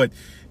 But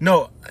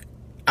no,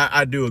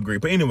 I do agree.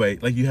 But anyway,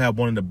 like you have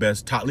one of the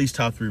best, at least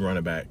top 3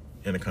 running back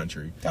in the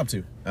country. Top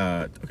 2.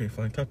 Okay,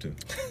 fine, top 2.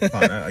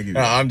 Fine, I give you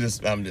that. I'm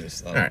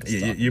just. All right,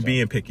 you're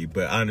being picky,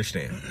 but I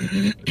understand.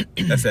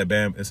 It's a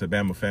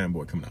Bama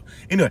fanboy coming out.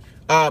 Anyway,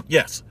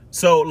 yes.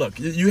 So look,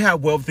 you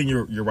have well within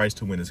your rights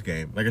to win this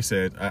game. Like I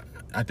said,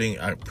 I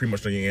think I pretty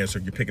much know your answer.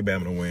 You pick a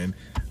Bama to win.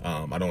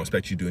 I don't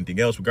expect you to do anything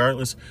else,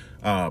 regardless.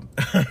 I'm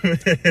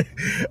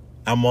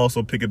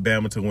also picking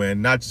Bama to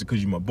win, not just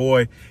because you're my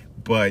boy,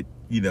 but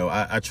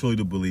I truly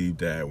do believe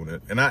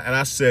that.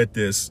 I said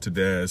this to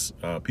Des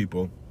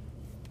people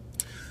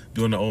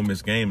during the Ole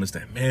Miss game is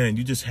that, man,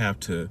 you just have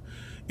to,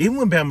 even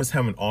when Bama's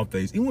having off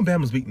days, even when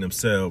Bama's beating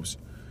themselves.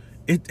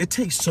 It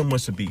takes so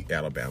much to beat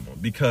Alabama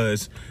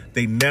because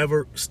they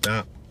never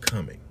stop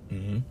coming.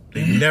 Mm-hmm.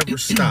 They never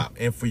stop.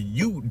 And for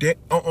you,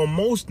 on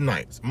most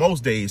nights,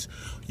 most days,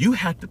 you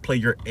have to play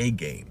your A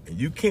game, and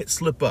you can't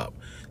slip up.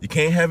 You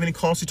can't have any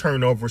costly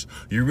turnovers.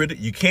 You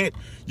can't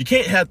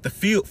have the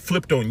field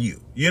flipped on you.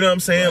 You know what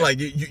I'm saying? Right.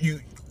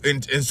 Like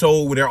and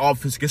so when their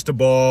offense gets the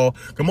ball,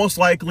 because most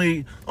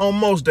likely on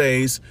most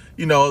days,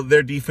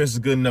 their defense is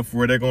good enough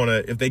where they're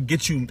gonna, if they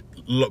get you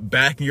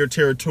back in your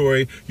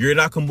territory, you're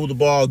not going to move the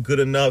ball good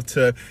enough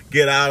to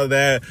get out of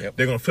that. Yep.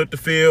 They're going to flip the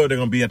field. They're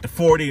going to be at the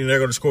 40, and they're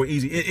going to score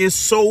easy. It is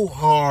so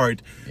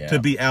hard to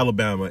beat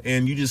Alabama.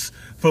 And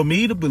for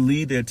me to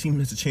believe that a team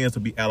has a chance to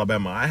beat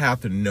Alabama, I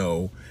have to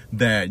know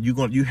that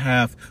you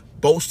have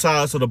both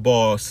sides of the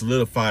ball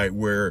solidified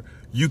where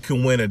you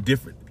can win a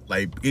different,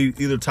 like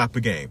either type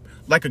of game.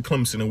 Like a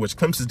Clemson, in which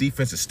Clemson's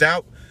defense is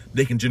stout.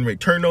 They can generate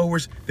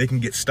turnovers. They can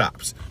get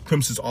stops.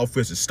 Clemson's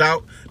offense is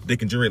stout. They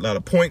can generate a lot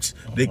of points.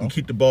 They can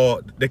keep the ball.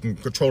 They can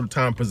control the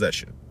time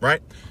possession,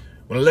 right?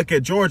 When I look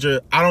at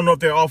Georgia, I don't know if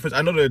their offense,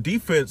 I know their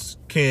defense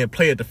can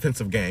play a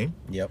defensive game.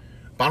 Yep.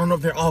 But I don't know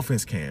if their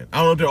offense can. I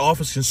don't know if their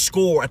offense can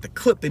score at the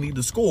clip they need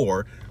to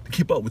score to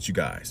keep up with you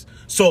guys.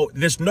 So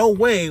there's no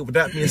way, with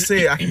that being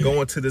said, I can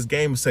go into this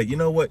game and say, you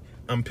know what?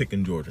 I'm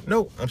picking Georgia.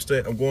 No, I'm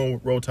going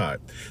with Roll Tide.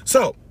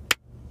 So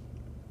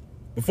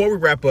before we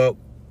wrap up,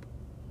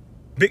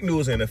 big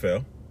news in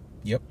NFL.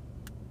 Yep.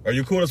 Are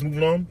you cool? Let's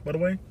move on, by the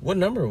way. What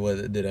number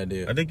did I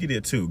do? I think you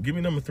did 2. Give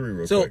me number 3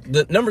 real quick. So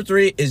the number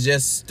 3 is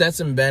just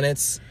Stetson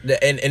Bennett's,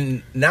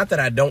 and not that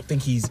I don't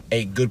think he's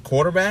a good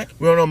quarterback.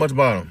 We don't know much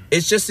about him.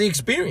 It's just the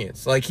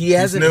experience. Like he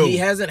hasn't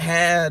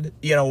had,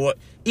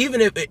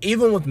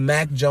 even with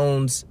Mac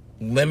Jones'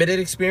 limited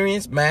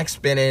experience, Mac's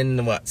been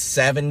in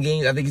 7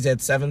 games. I think he's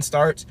had 7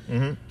 starts.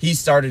 Mm-hmm. He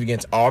started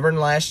against Auburn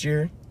last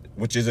year,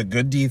 which is a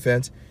good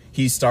defense.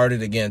 He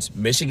started against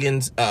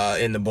Michigan's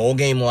in the bowl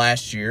game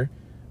last year,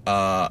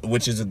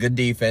 which is a good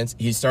defense.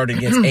 He started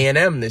against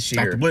A&M this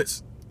year. Dr.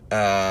 Blitz.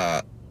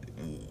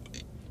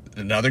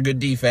 Another good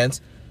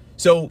defense.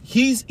 So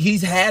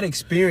he's had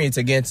experience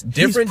against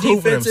different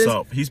defenses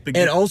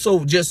and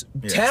also just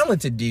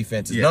talented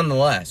defenses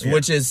nonetheless,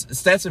 which is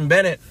Stetson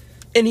Bennett.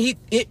 And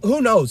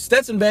who knows?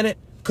 Stetson Bennett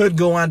could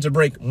go on to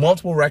break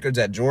multiple records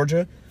at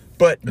Georgia.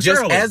 But it's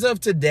just early. As of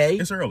today,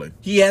 it's early.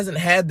 He hasn't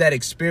had that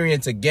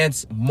experience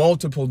against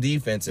multiple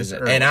defenses.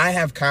 And I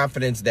have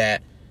confidence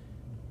that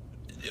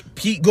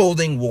Pete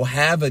Golding will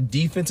have a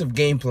defensive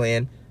game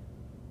plan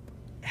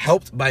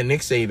helped by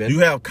Nick Saban. You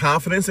have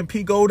confidence in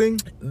Pete Golding?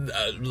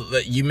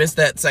 You missed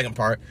that second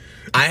part.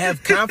 I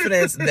have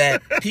confidence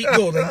that Pete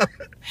Golding,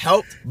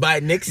 helped by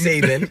Nick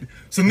Saban.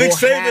 So Nick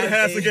Saban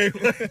has a game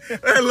plan.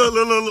 Hey,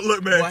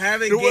 look, man. Will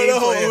have a game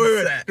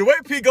plan set. The way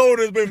Pete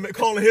Golding has been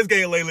calling his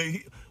game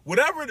lately,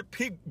 whatever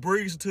Pete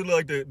brings to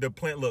like the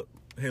plant, look,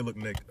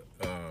 Nick,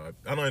 I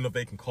don't even know if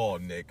they can call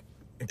Nick.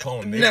 And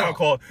call him Nick. No.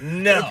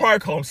 They probably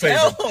call him Saban.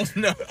 Hell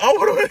no. I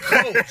want to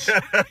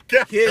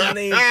Coach. His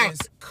name is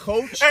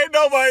Coach Ain't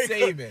nobody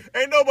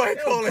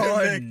Saban.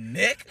 calling him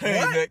Nick. Hey,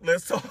 What? Nick,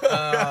 let's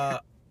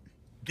talk.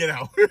 Get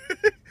out.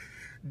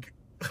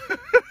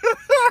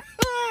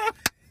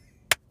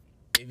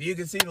 If you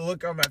can see the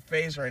look on my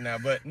face right now,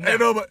 but no, Ain't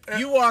nobody,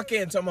 you walk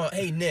in talking about,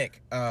 hey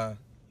Nick,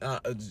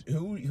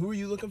 who are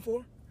you looking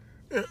for?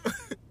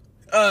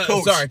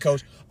 Coach. Sorry,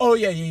 Coach. Oh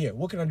yeah.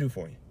 What can I do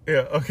for you?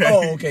 Yeah, okay.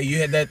 Oh, okay. You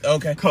had that.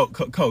 Okay.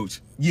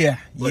 Coach. Yeah.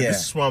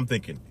 This is what I'm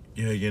thinking.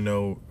 Yeah,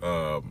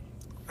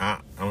 I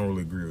don't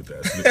really agree with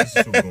that. So this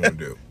is what we're going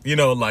to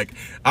do.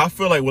 I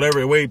feel like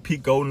whatever way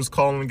Pete Golden's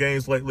calling the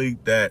games lately,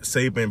 that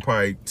Saban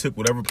probably took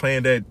whatever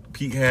plan that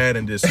Pete had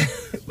and just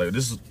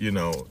this is,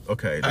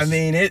 okay. I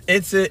mean,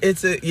 it's a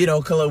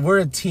we're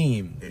a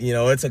team.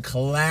 It's a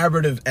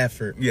collaborative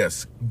effort.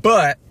 Yes,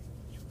 but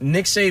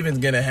Nick Saban's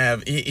gonna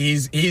have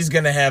he's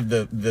gonna have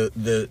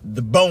the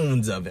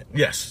bones of it.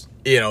 Yes.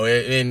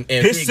 And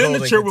his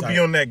signature would be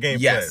on that game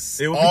plan. Yes,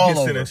 It would all be his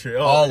over, signature.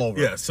 all over.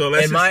 Yeah, so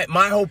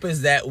my hope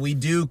is that we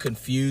do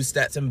confuse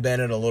Stetson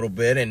Bennett a little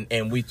bit,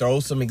 and we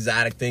throw some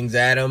exotic things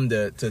at him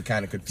to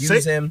kind of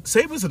confuse him.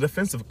 Saban's a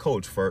defensive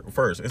coach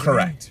first, isn't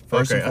Correct. he?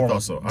 First okay, and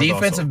foremost. I thought so.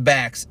 Defensive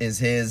backs is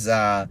his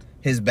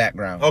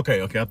background.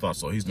 Okay, I thought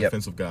so. He's a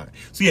defensive guy.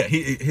 So yeah,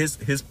 his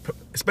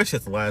especially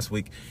after last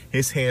week,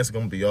 his hands are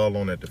gonna be all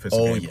on that defensive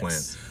game plan,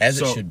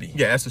 as it should be.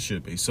 Yeah, as it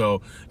should be.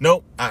 So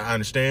no, I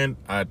understand.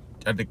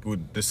 I think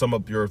to sum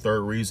up your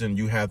third reason,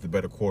 you have the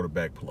better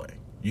quarterback play.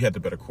 You have the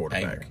better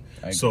quarterback.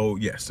 I agree. So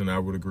yes, and I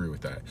would agree with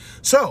that.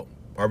 So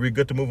are we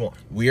good to move on?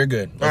 We are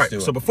good. Let's do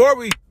it. So before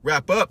we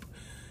wrap up,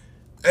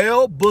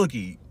 L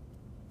Boogie,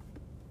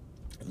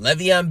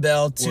 Le'Veon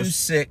Bell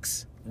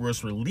 2-6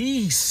 was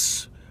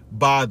released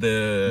by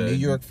the New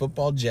York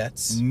Football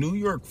Jets. New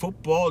York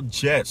Football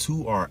Jets,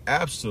 who are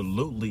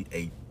absolutely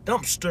a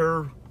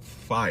dumpster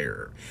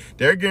fire.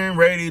 They're getting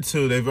ready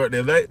to they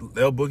let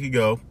L Boogie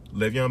go,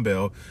 Le'Veon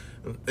Bell.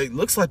 It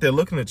looks like they're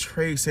looking to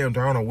trade Sam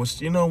Darnold, which,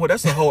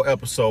 that's a whole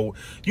episode.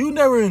 You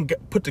never even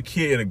put the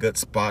kid in a good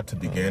spot to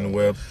begin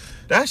with.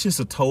 That's just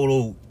a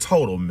total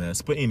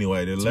mess. But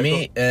anyway,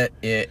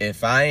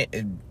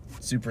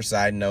 super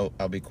side note,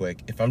 I'll be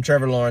quick. If I'm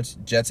Trevor Lawrence,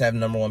 Jets have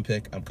number 1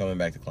 pick, I'm coming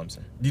back to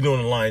Clemson. You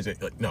doing the Lions?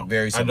 No,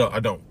 very simple. I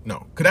don't.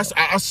 No, because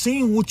I've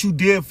seen what you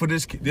did for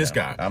this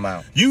guy. I'm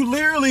out. You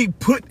literally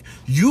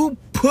you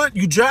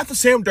drafted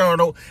Sam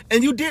Darnold,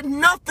 and you did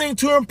nothing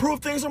to improve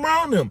things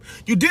around him.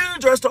 You didn't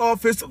address the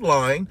offensive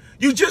line.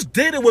 You just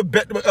did it with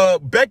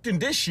Becton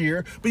this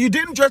year, but you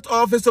didn't address the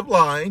offensive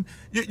line.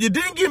 You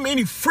didn't give him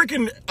any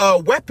freaking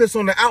weapons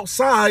on the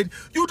outside.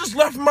 You just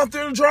left him out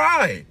there to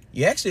dry.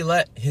 You actually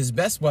let his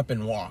best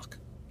weapon walk.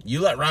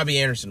 You let Robbie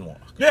Anderson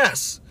walk.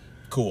 Yes.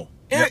 Cool.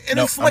 And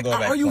it's like,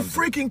 are you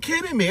freaking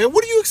kidding me? And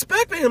what are you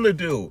expecting him to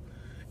do?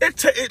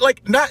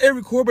 Not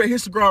every quarterback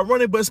hits the ground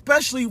running, but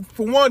especially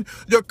for one,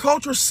 your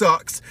culture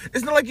sucks.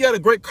 It's not like you had a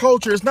great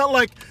culture. It's not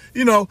like,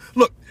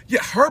 look, yeah,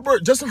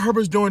 Justin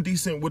Herbert's doing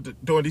decent with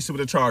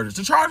the Chargers.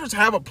 The Chargers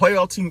have a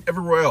playoff team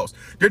everywhere else.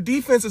 Their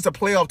defense is a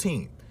playoff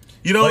team.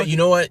 But you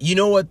know what? You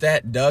know what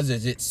that does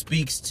is it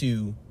speaks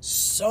to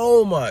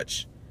so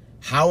much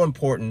how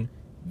important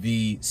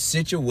the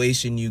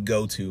situation you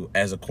go to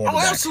as a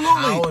quarterback. Oh,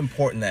 absolutely. How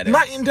important that is.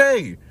 Night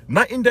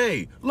and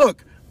day.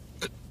 Look,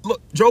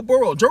 Joe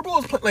Burrow. Joe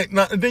Burrow's playing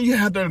and then you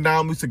have the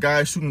anomalies to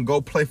guys who can go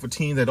play for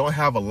teams that don't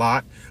have a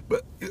lot,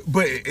 but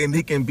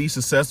he can be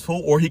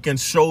successful or he can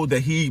show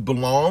that he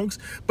belongs.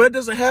 But it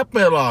doesn't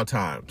happen a lot of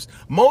times.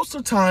 Most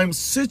of the time,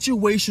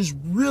 situations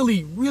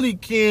really, really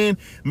can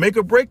make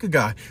or break a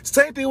guy.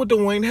 Same thing with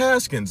Dwayne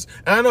Haskins.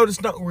 And I know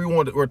that's not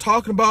what we're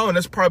talking about, and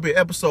that's probably an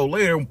episode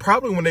later.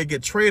 Probably when they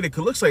get traded,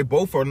 because it looks like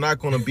both are not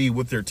going to be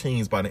with their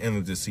teams by the end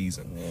of this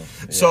season. Yeah.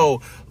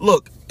 So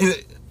look.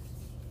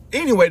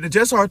 Anyway, the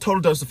Jets are a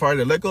total justifier.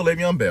 They let go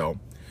Le'Veon Bell.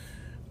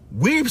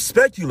 We've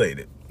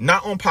speculated,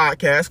 not on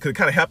podcasts, because it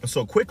kind of happened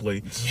so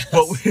quickly,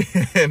 but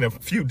in a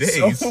few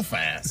days. So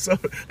fast. So,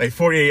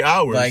 48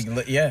 hours.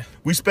 Yeah.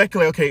 We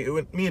speculate, okay,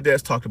 me and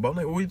Dad's talked about,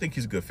 what do you think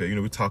he's a good fit?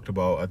 We talked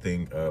about, I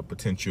think,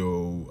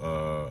 potential,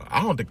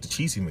 I don't think the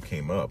Chiefs even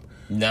came up.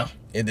 No,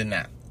 it did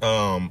not.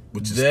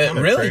 Which is kind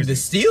of crazy. The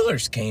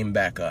Steelers came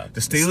back up. The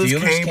Steelers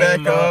came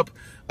back up.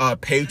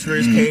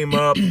 Patriots came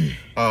up.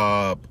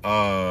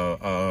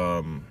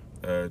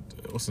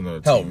 What's another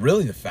team? Hell,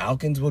 really, the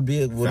Falcons would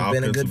have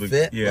been a good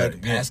fit. Yeah,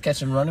 pass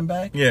catching running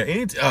back.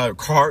 Yeah,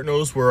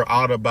 Cardinals were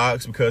out of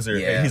box because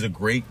he's a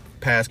great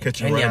pass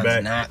catching running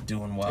back. Not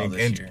doing well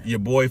this year. Your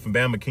boy from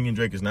Bama, Kenyon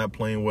Drake, is not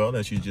playing well,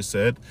 as you just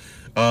said.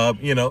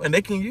 And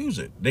they can use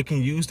it. They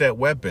can use that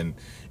weapon,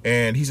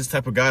 and he's this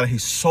type of guy that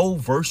he's so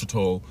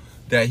versatile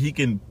that you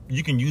can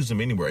use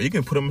him anywhere. You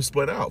can put him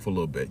split out for a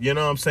little bit. You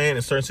know what I'm saying?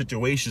 In certain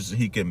situations,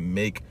 he can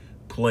make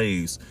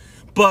plays.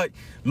 But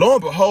lo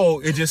and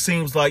behold, it just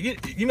seems like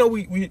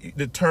we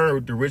the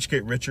term the rich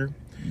get richer.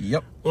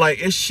 Yep.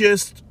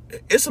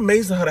 It's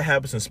amazing how that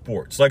happens in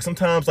sports. Like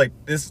sometimes,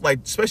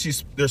 especially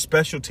their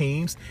special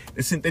teams,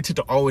 they tend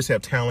to always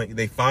have talent.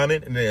 They find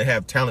it and they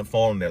have talent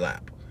fall in their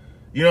lap.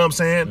 You know what I'm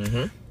saying?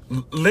 Mm-hmm.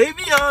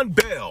 Le'Veon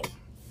Bell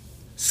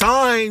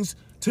signs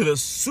to the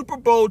Super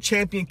Bowl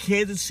champion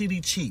Kansas City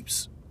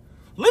Chiefs.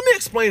 let me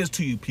explain this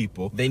to you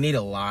people. They need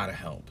a lot of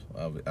help.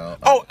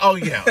 Oh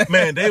yeah,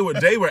 man, they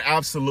were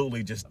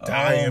absolutely just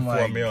dying for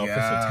a male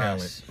offensive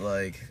talent.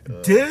 Like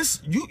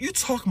this, you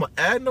talking about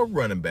adding a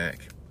running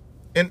back,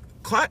 and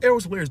Clyde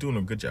Edwards-Helaire is doing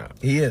a good job.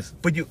 He is,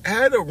 but you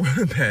add a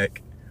running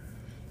back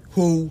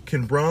who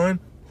can run,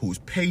 who's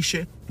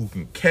patient, who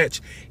can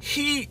catch.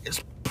 He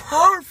is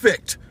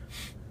perfect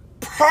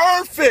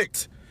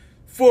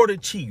for the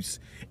Chiefs.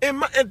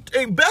 And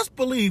best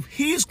believe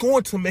he's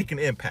going to make an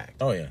impact.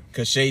 Oh yeah,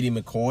 because Shady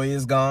McCoy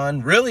is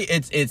gone. Really,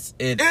 it's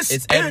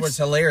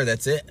Edwards-Helaire.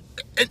 That's it.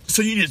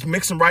 So you just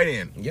mix him right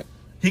in. Yep.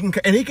 He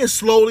can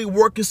slowly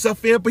work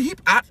himself in. But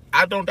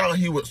I don't doubt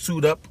he would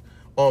suit up.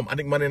 I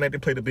think Monday night they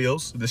play the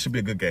Bills. This should be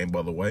a good game,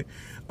 by the way.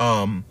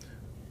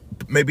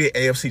 Maybe an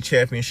AFC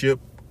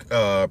Championship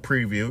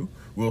preview.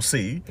 We'll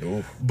see.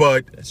 Ooh,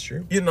 but that's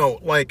true.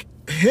 Like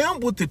him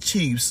with the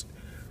Chiefs.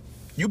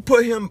 You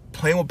put him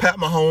playing with Pat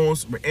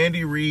Mahomes, with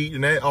Andy Reid,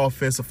 and that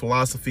offensive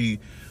philosophy,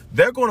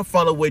 they're going to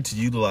find a way to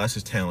utilize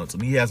his talents,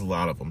 and he has a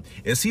lot of them.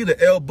 Is he the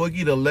L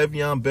Boogie, the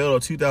Le'Veon Bell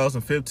of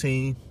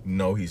 2015?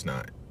 No, he's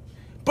not.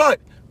 But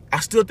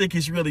I still think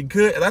he's really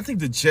good, and I think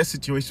the Jets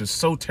situation is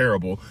so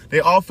terrible.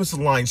 Their offensive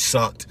line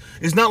sucked.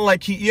 It's not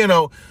like he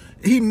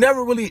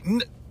never really,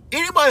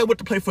 anybody that went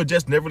to play for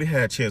Jets never really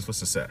had a chance for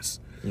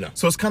success. No.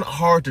 So it's kind of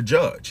hard to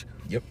judge.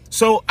 Yep.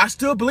 So I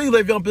still believe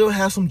Le'Veon Bell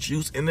has some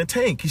juice in the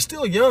tank. He's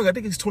still young. I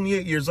think he's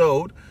 28 years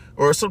old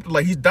or something.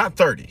 Like, he's not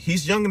 30.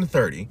 He's younger than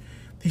 30.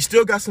 He's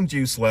still got some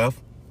juice left.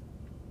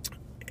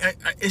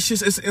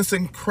 It's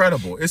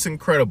incredible. It's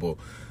incredible.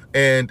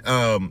 And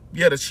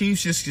the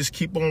Chiefs just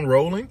keep on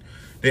rolling.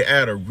 They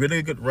add a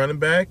really good running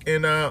back,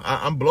 and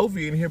I'm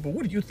bloviating here. But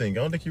what do you think?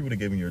 I don't think you really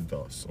gave me your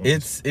thoughts. I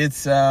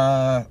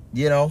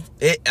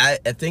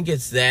think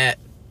it's that.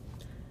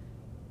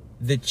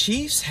 The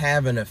Chiefs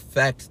have an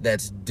effect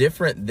that's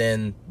different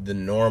than the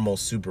normal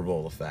Super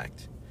Bowl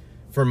effect.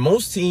 For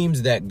most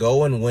teams that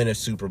go and win a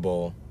Super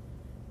Bowl,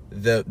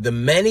 the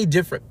many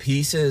different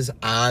pieces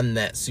on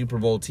that Super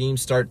Bowl team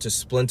start to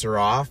splinter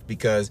off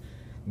because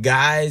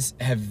guys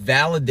have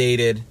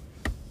validated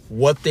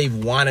what they've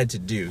wanted to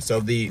do.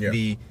 So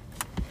the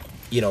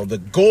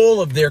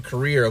goal of their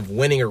career of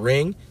winning a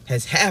ring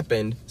has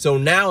happened. So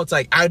now it's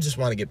like, I just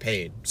want to get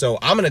paid. So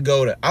I'll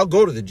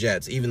go to the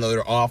Jets, even though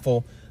they're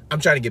awful. I'm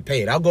trying to get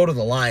paid. I'll go to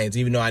the Lions,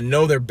 even though I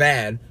know they're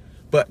bad,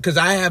 but because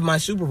I have my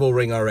Super Bowl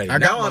ring already.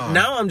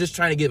 Now I'm just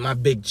trying to get my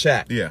big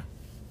check. Yeah.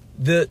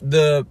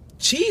 The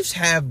Chiefs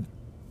have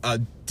a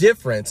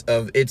difference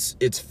of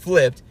it's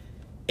flipped,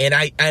 and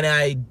I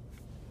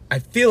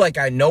feel like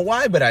I know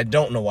why, but I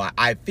don't know why.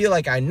 I feel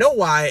like I know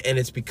why, and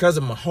it's because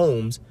of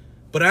Mahomes,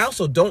 but I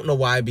also don't know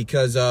why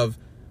because of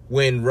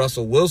when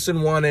Russell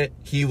Wilson won it,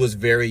 he was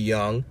very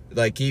young.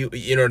 Like you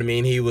know what I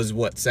mean? He was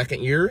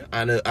second year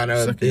on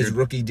his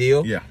rookie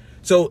deal. Yeah.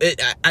 So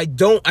I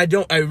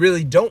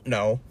really don't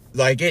know.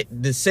 Like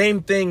the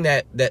same thing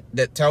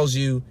that tells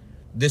you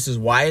this is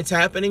why it's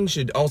happening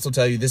should also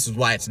tell you this is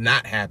why it's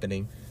not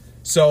happening.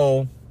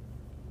 So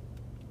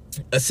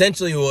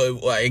essentially,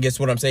 I guess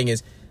what I'm saying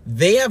is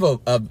they have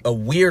a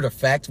weird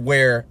effect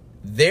where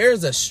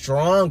there's a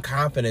strong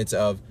confidence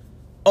of,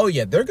 oh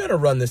yeah, they're gonna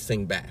run this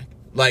thing back.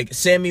 Like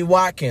Sammy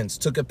Watkins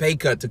took a pay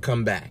cut to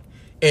come back.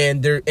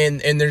 And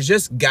there's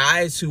just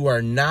guys who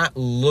are not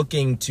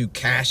looking to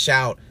cash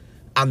out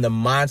on the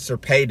monster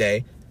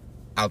payday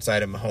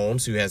outside of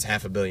Mahomes, who has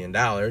 $500 million.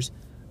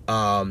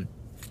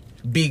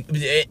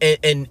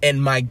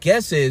 And my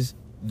guess is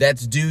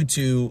that's due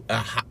to a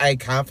high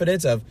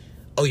confidence of,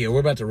 oh yeah,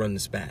 we're about to run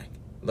this back.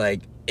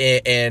 Like,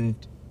 and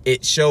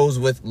it shows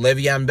with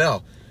Le'Veon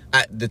Bell.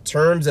 The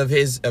terms of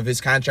his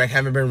contract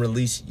haven't been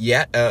released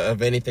yet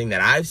of anything that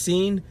I've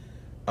seen.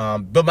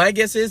 But my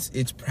guess is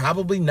it's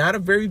probably not a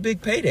very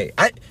big payday.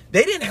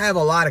 They didn't have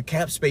a lot of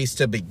cap space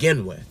to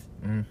begin with.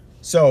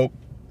 So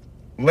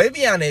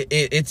Le'Veon,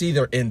 it's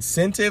either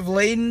incentive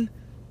laden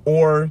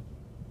or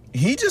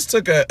he just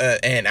took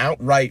an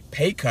outright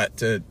pay cut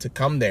to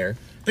come there.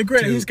 And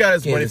granted, he's got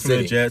his money from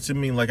the Jets. I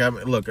mean,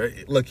 look.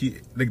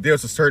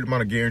 There's a certain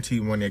amount of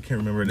guaranteed money. I can't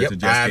remember that the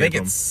Jets I think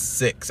gave him. it's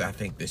 6. I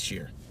think this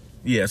year.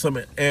 Yeah, so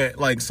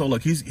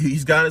look,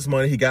 he's got his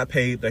money. He got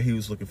paid that he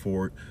was looking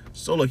for.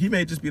 So look, he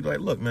may just be like,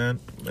 look, man,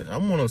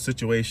 I'm in a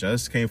situation. I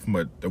just came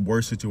from the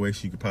worst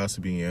situation you could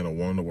possibly be in, or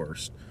one of the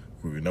worst.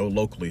 We know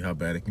locally how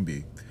bad it can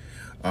be.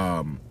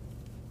 And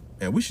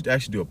we should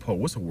actually do a poll.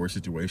 What's the worst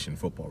situation in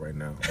football right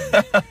now?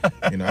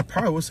 I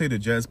probably would say the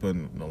Jets, but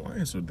the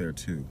Lions are there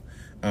too.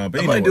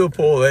 But I might do a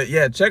poll.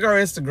 Yeah, check our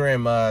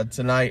Instagram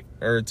tonight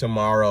or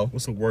tomorrow.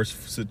 What's the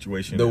worst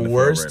situation? The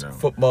worst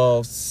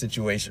football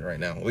situation right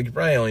now. We could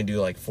probably only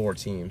do like 4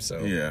 teams,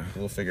 so yeah,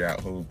 we'll figure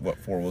out what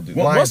 4 we'll do.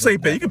 Well, one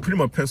safe bet, you can pretty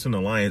much pencil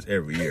in the Lions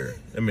every year.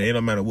 I mean, it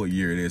don't matter what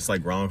year it is. It's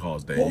like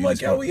Groundhog's Day. Oh my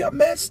God, we got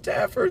Matt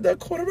Stafford, that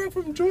quarterback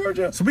from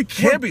Georgia. So we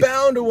can't be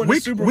bound to win the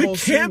Super Bowl. We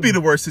can't be the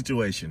worst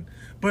situation.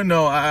 But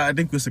no, I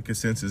think what's the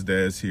consensus that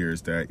is here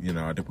is that,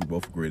 I think we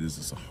both agree this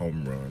is a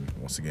home run,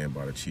 once again,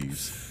 by the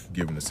Chiefs,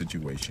 given the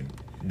situation.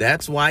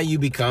 That's why you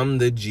become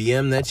the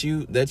GM that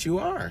you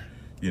are.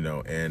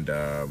 And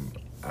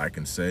I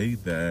can say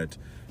that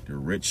the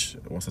rich,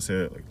 once I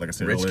said, like I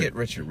said rich earlier, get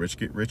richer. the rich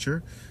get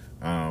richer.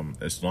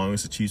 As long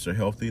as the Chiefs are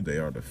healthy, they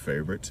are the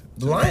favorite.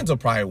 The Lions will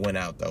probably win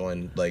out though,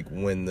 and like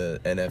win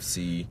the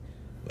NFC,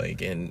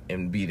 like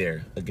and be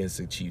there against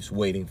the Chiefs,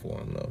 waiting for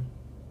them though.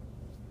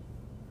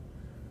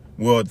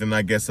 Well, then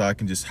I guess I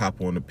can just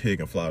hop on the pig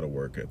and fly to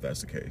work if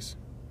that's the case.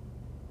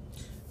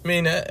 I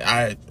mean,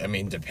 I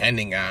mean,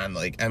 depending on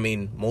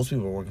most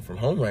people are working from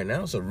home right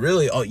now, so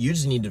really, you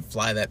just need to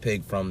fly that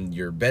pig from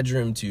your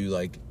bedroom to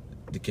like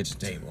the kitchen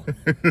table.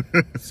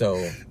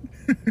 So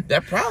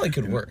that probably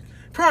could work.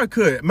 Probably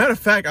could. Matter of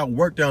fact, I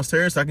work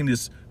downstairs, so I can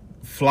just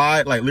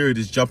fly, like literally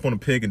just jump on a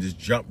pig and just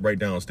jump right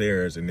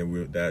downstairs, and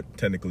then that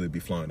technically be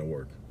flying to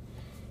work.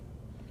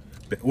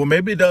 Well,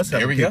 maybe it does There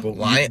happen, we people. go.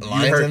 Lions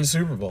in the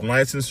Super Bowl.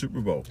 Lions in the Super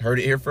Bowl. Heard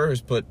it here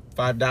first. Put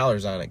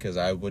 $5 on it because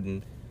I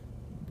wouldn't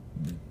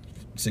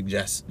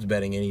suggest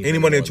betting anything. Any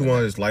money that you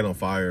want is light on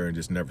fire and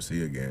just never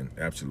see again.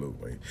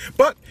 Absolutely.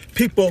 But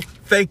people,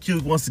 thank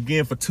you once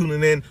again for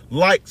tuning in.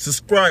 Like,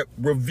 subscribe,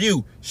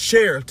 review,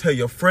 share, tell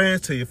your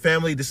friends, tell your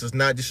family. This is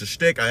not just a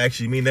shtick. I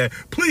actually mean that.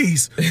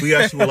 Please, we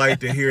actually would like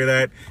to hear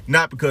that.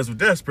 Not because we're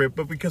desperate,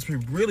 but because we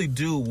really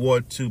do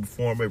want to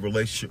form a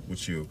relationship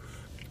with you.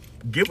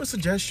 Give us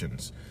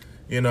suggestions.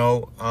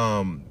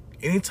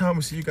 Anytime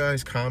we see you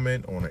guys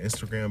comment on our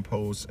Instagram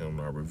posts and on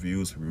our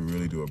reviews, we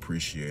really do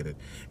appreciate it.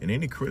 And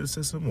any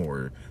criticism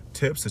or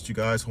tips that you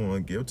guys want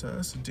to give to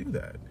us, do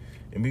that.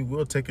 And we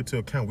will take it to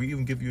account. We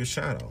even give you a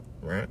shout out,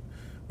 right?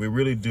 We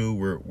really do.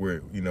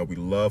 We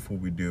love what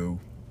we do.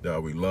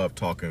 We love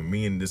talking.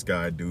 Me and this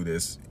guy do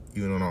this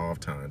even on our off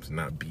times,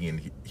 not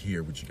being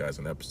here with you guys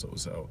on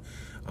episodes. So,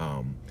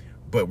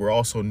 but we're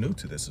also new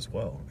to this as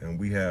well. And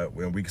we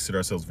consider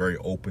ourselves very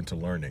open to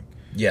learning.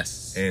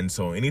 Yes. And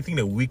so anything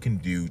that we can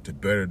do to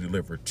better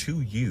deliver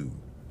to you,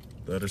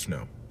 let us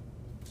know.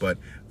 But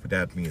for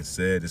that being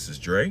said, this is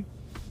Dre.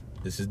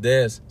 This is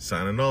Dez.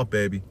 Signing off,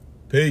 baby.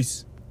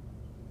 Peace.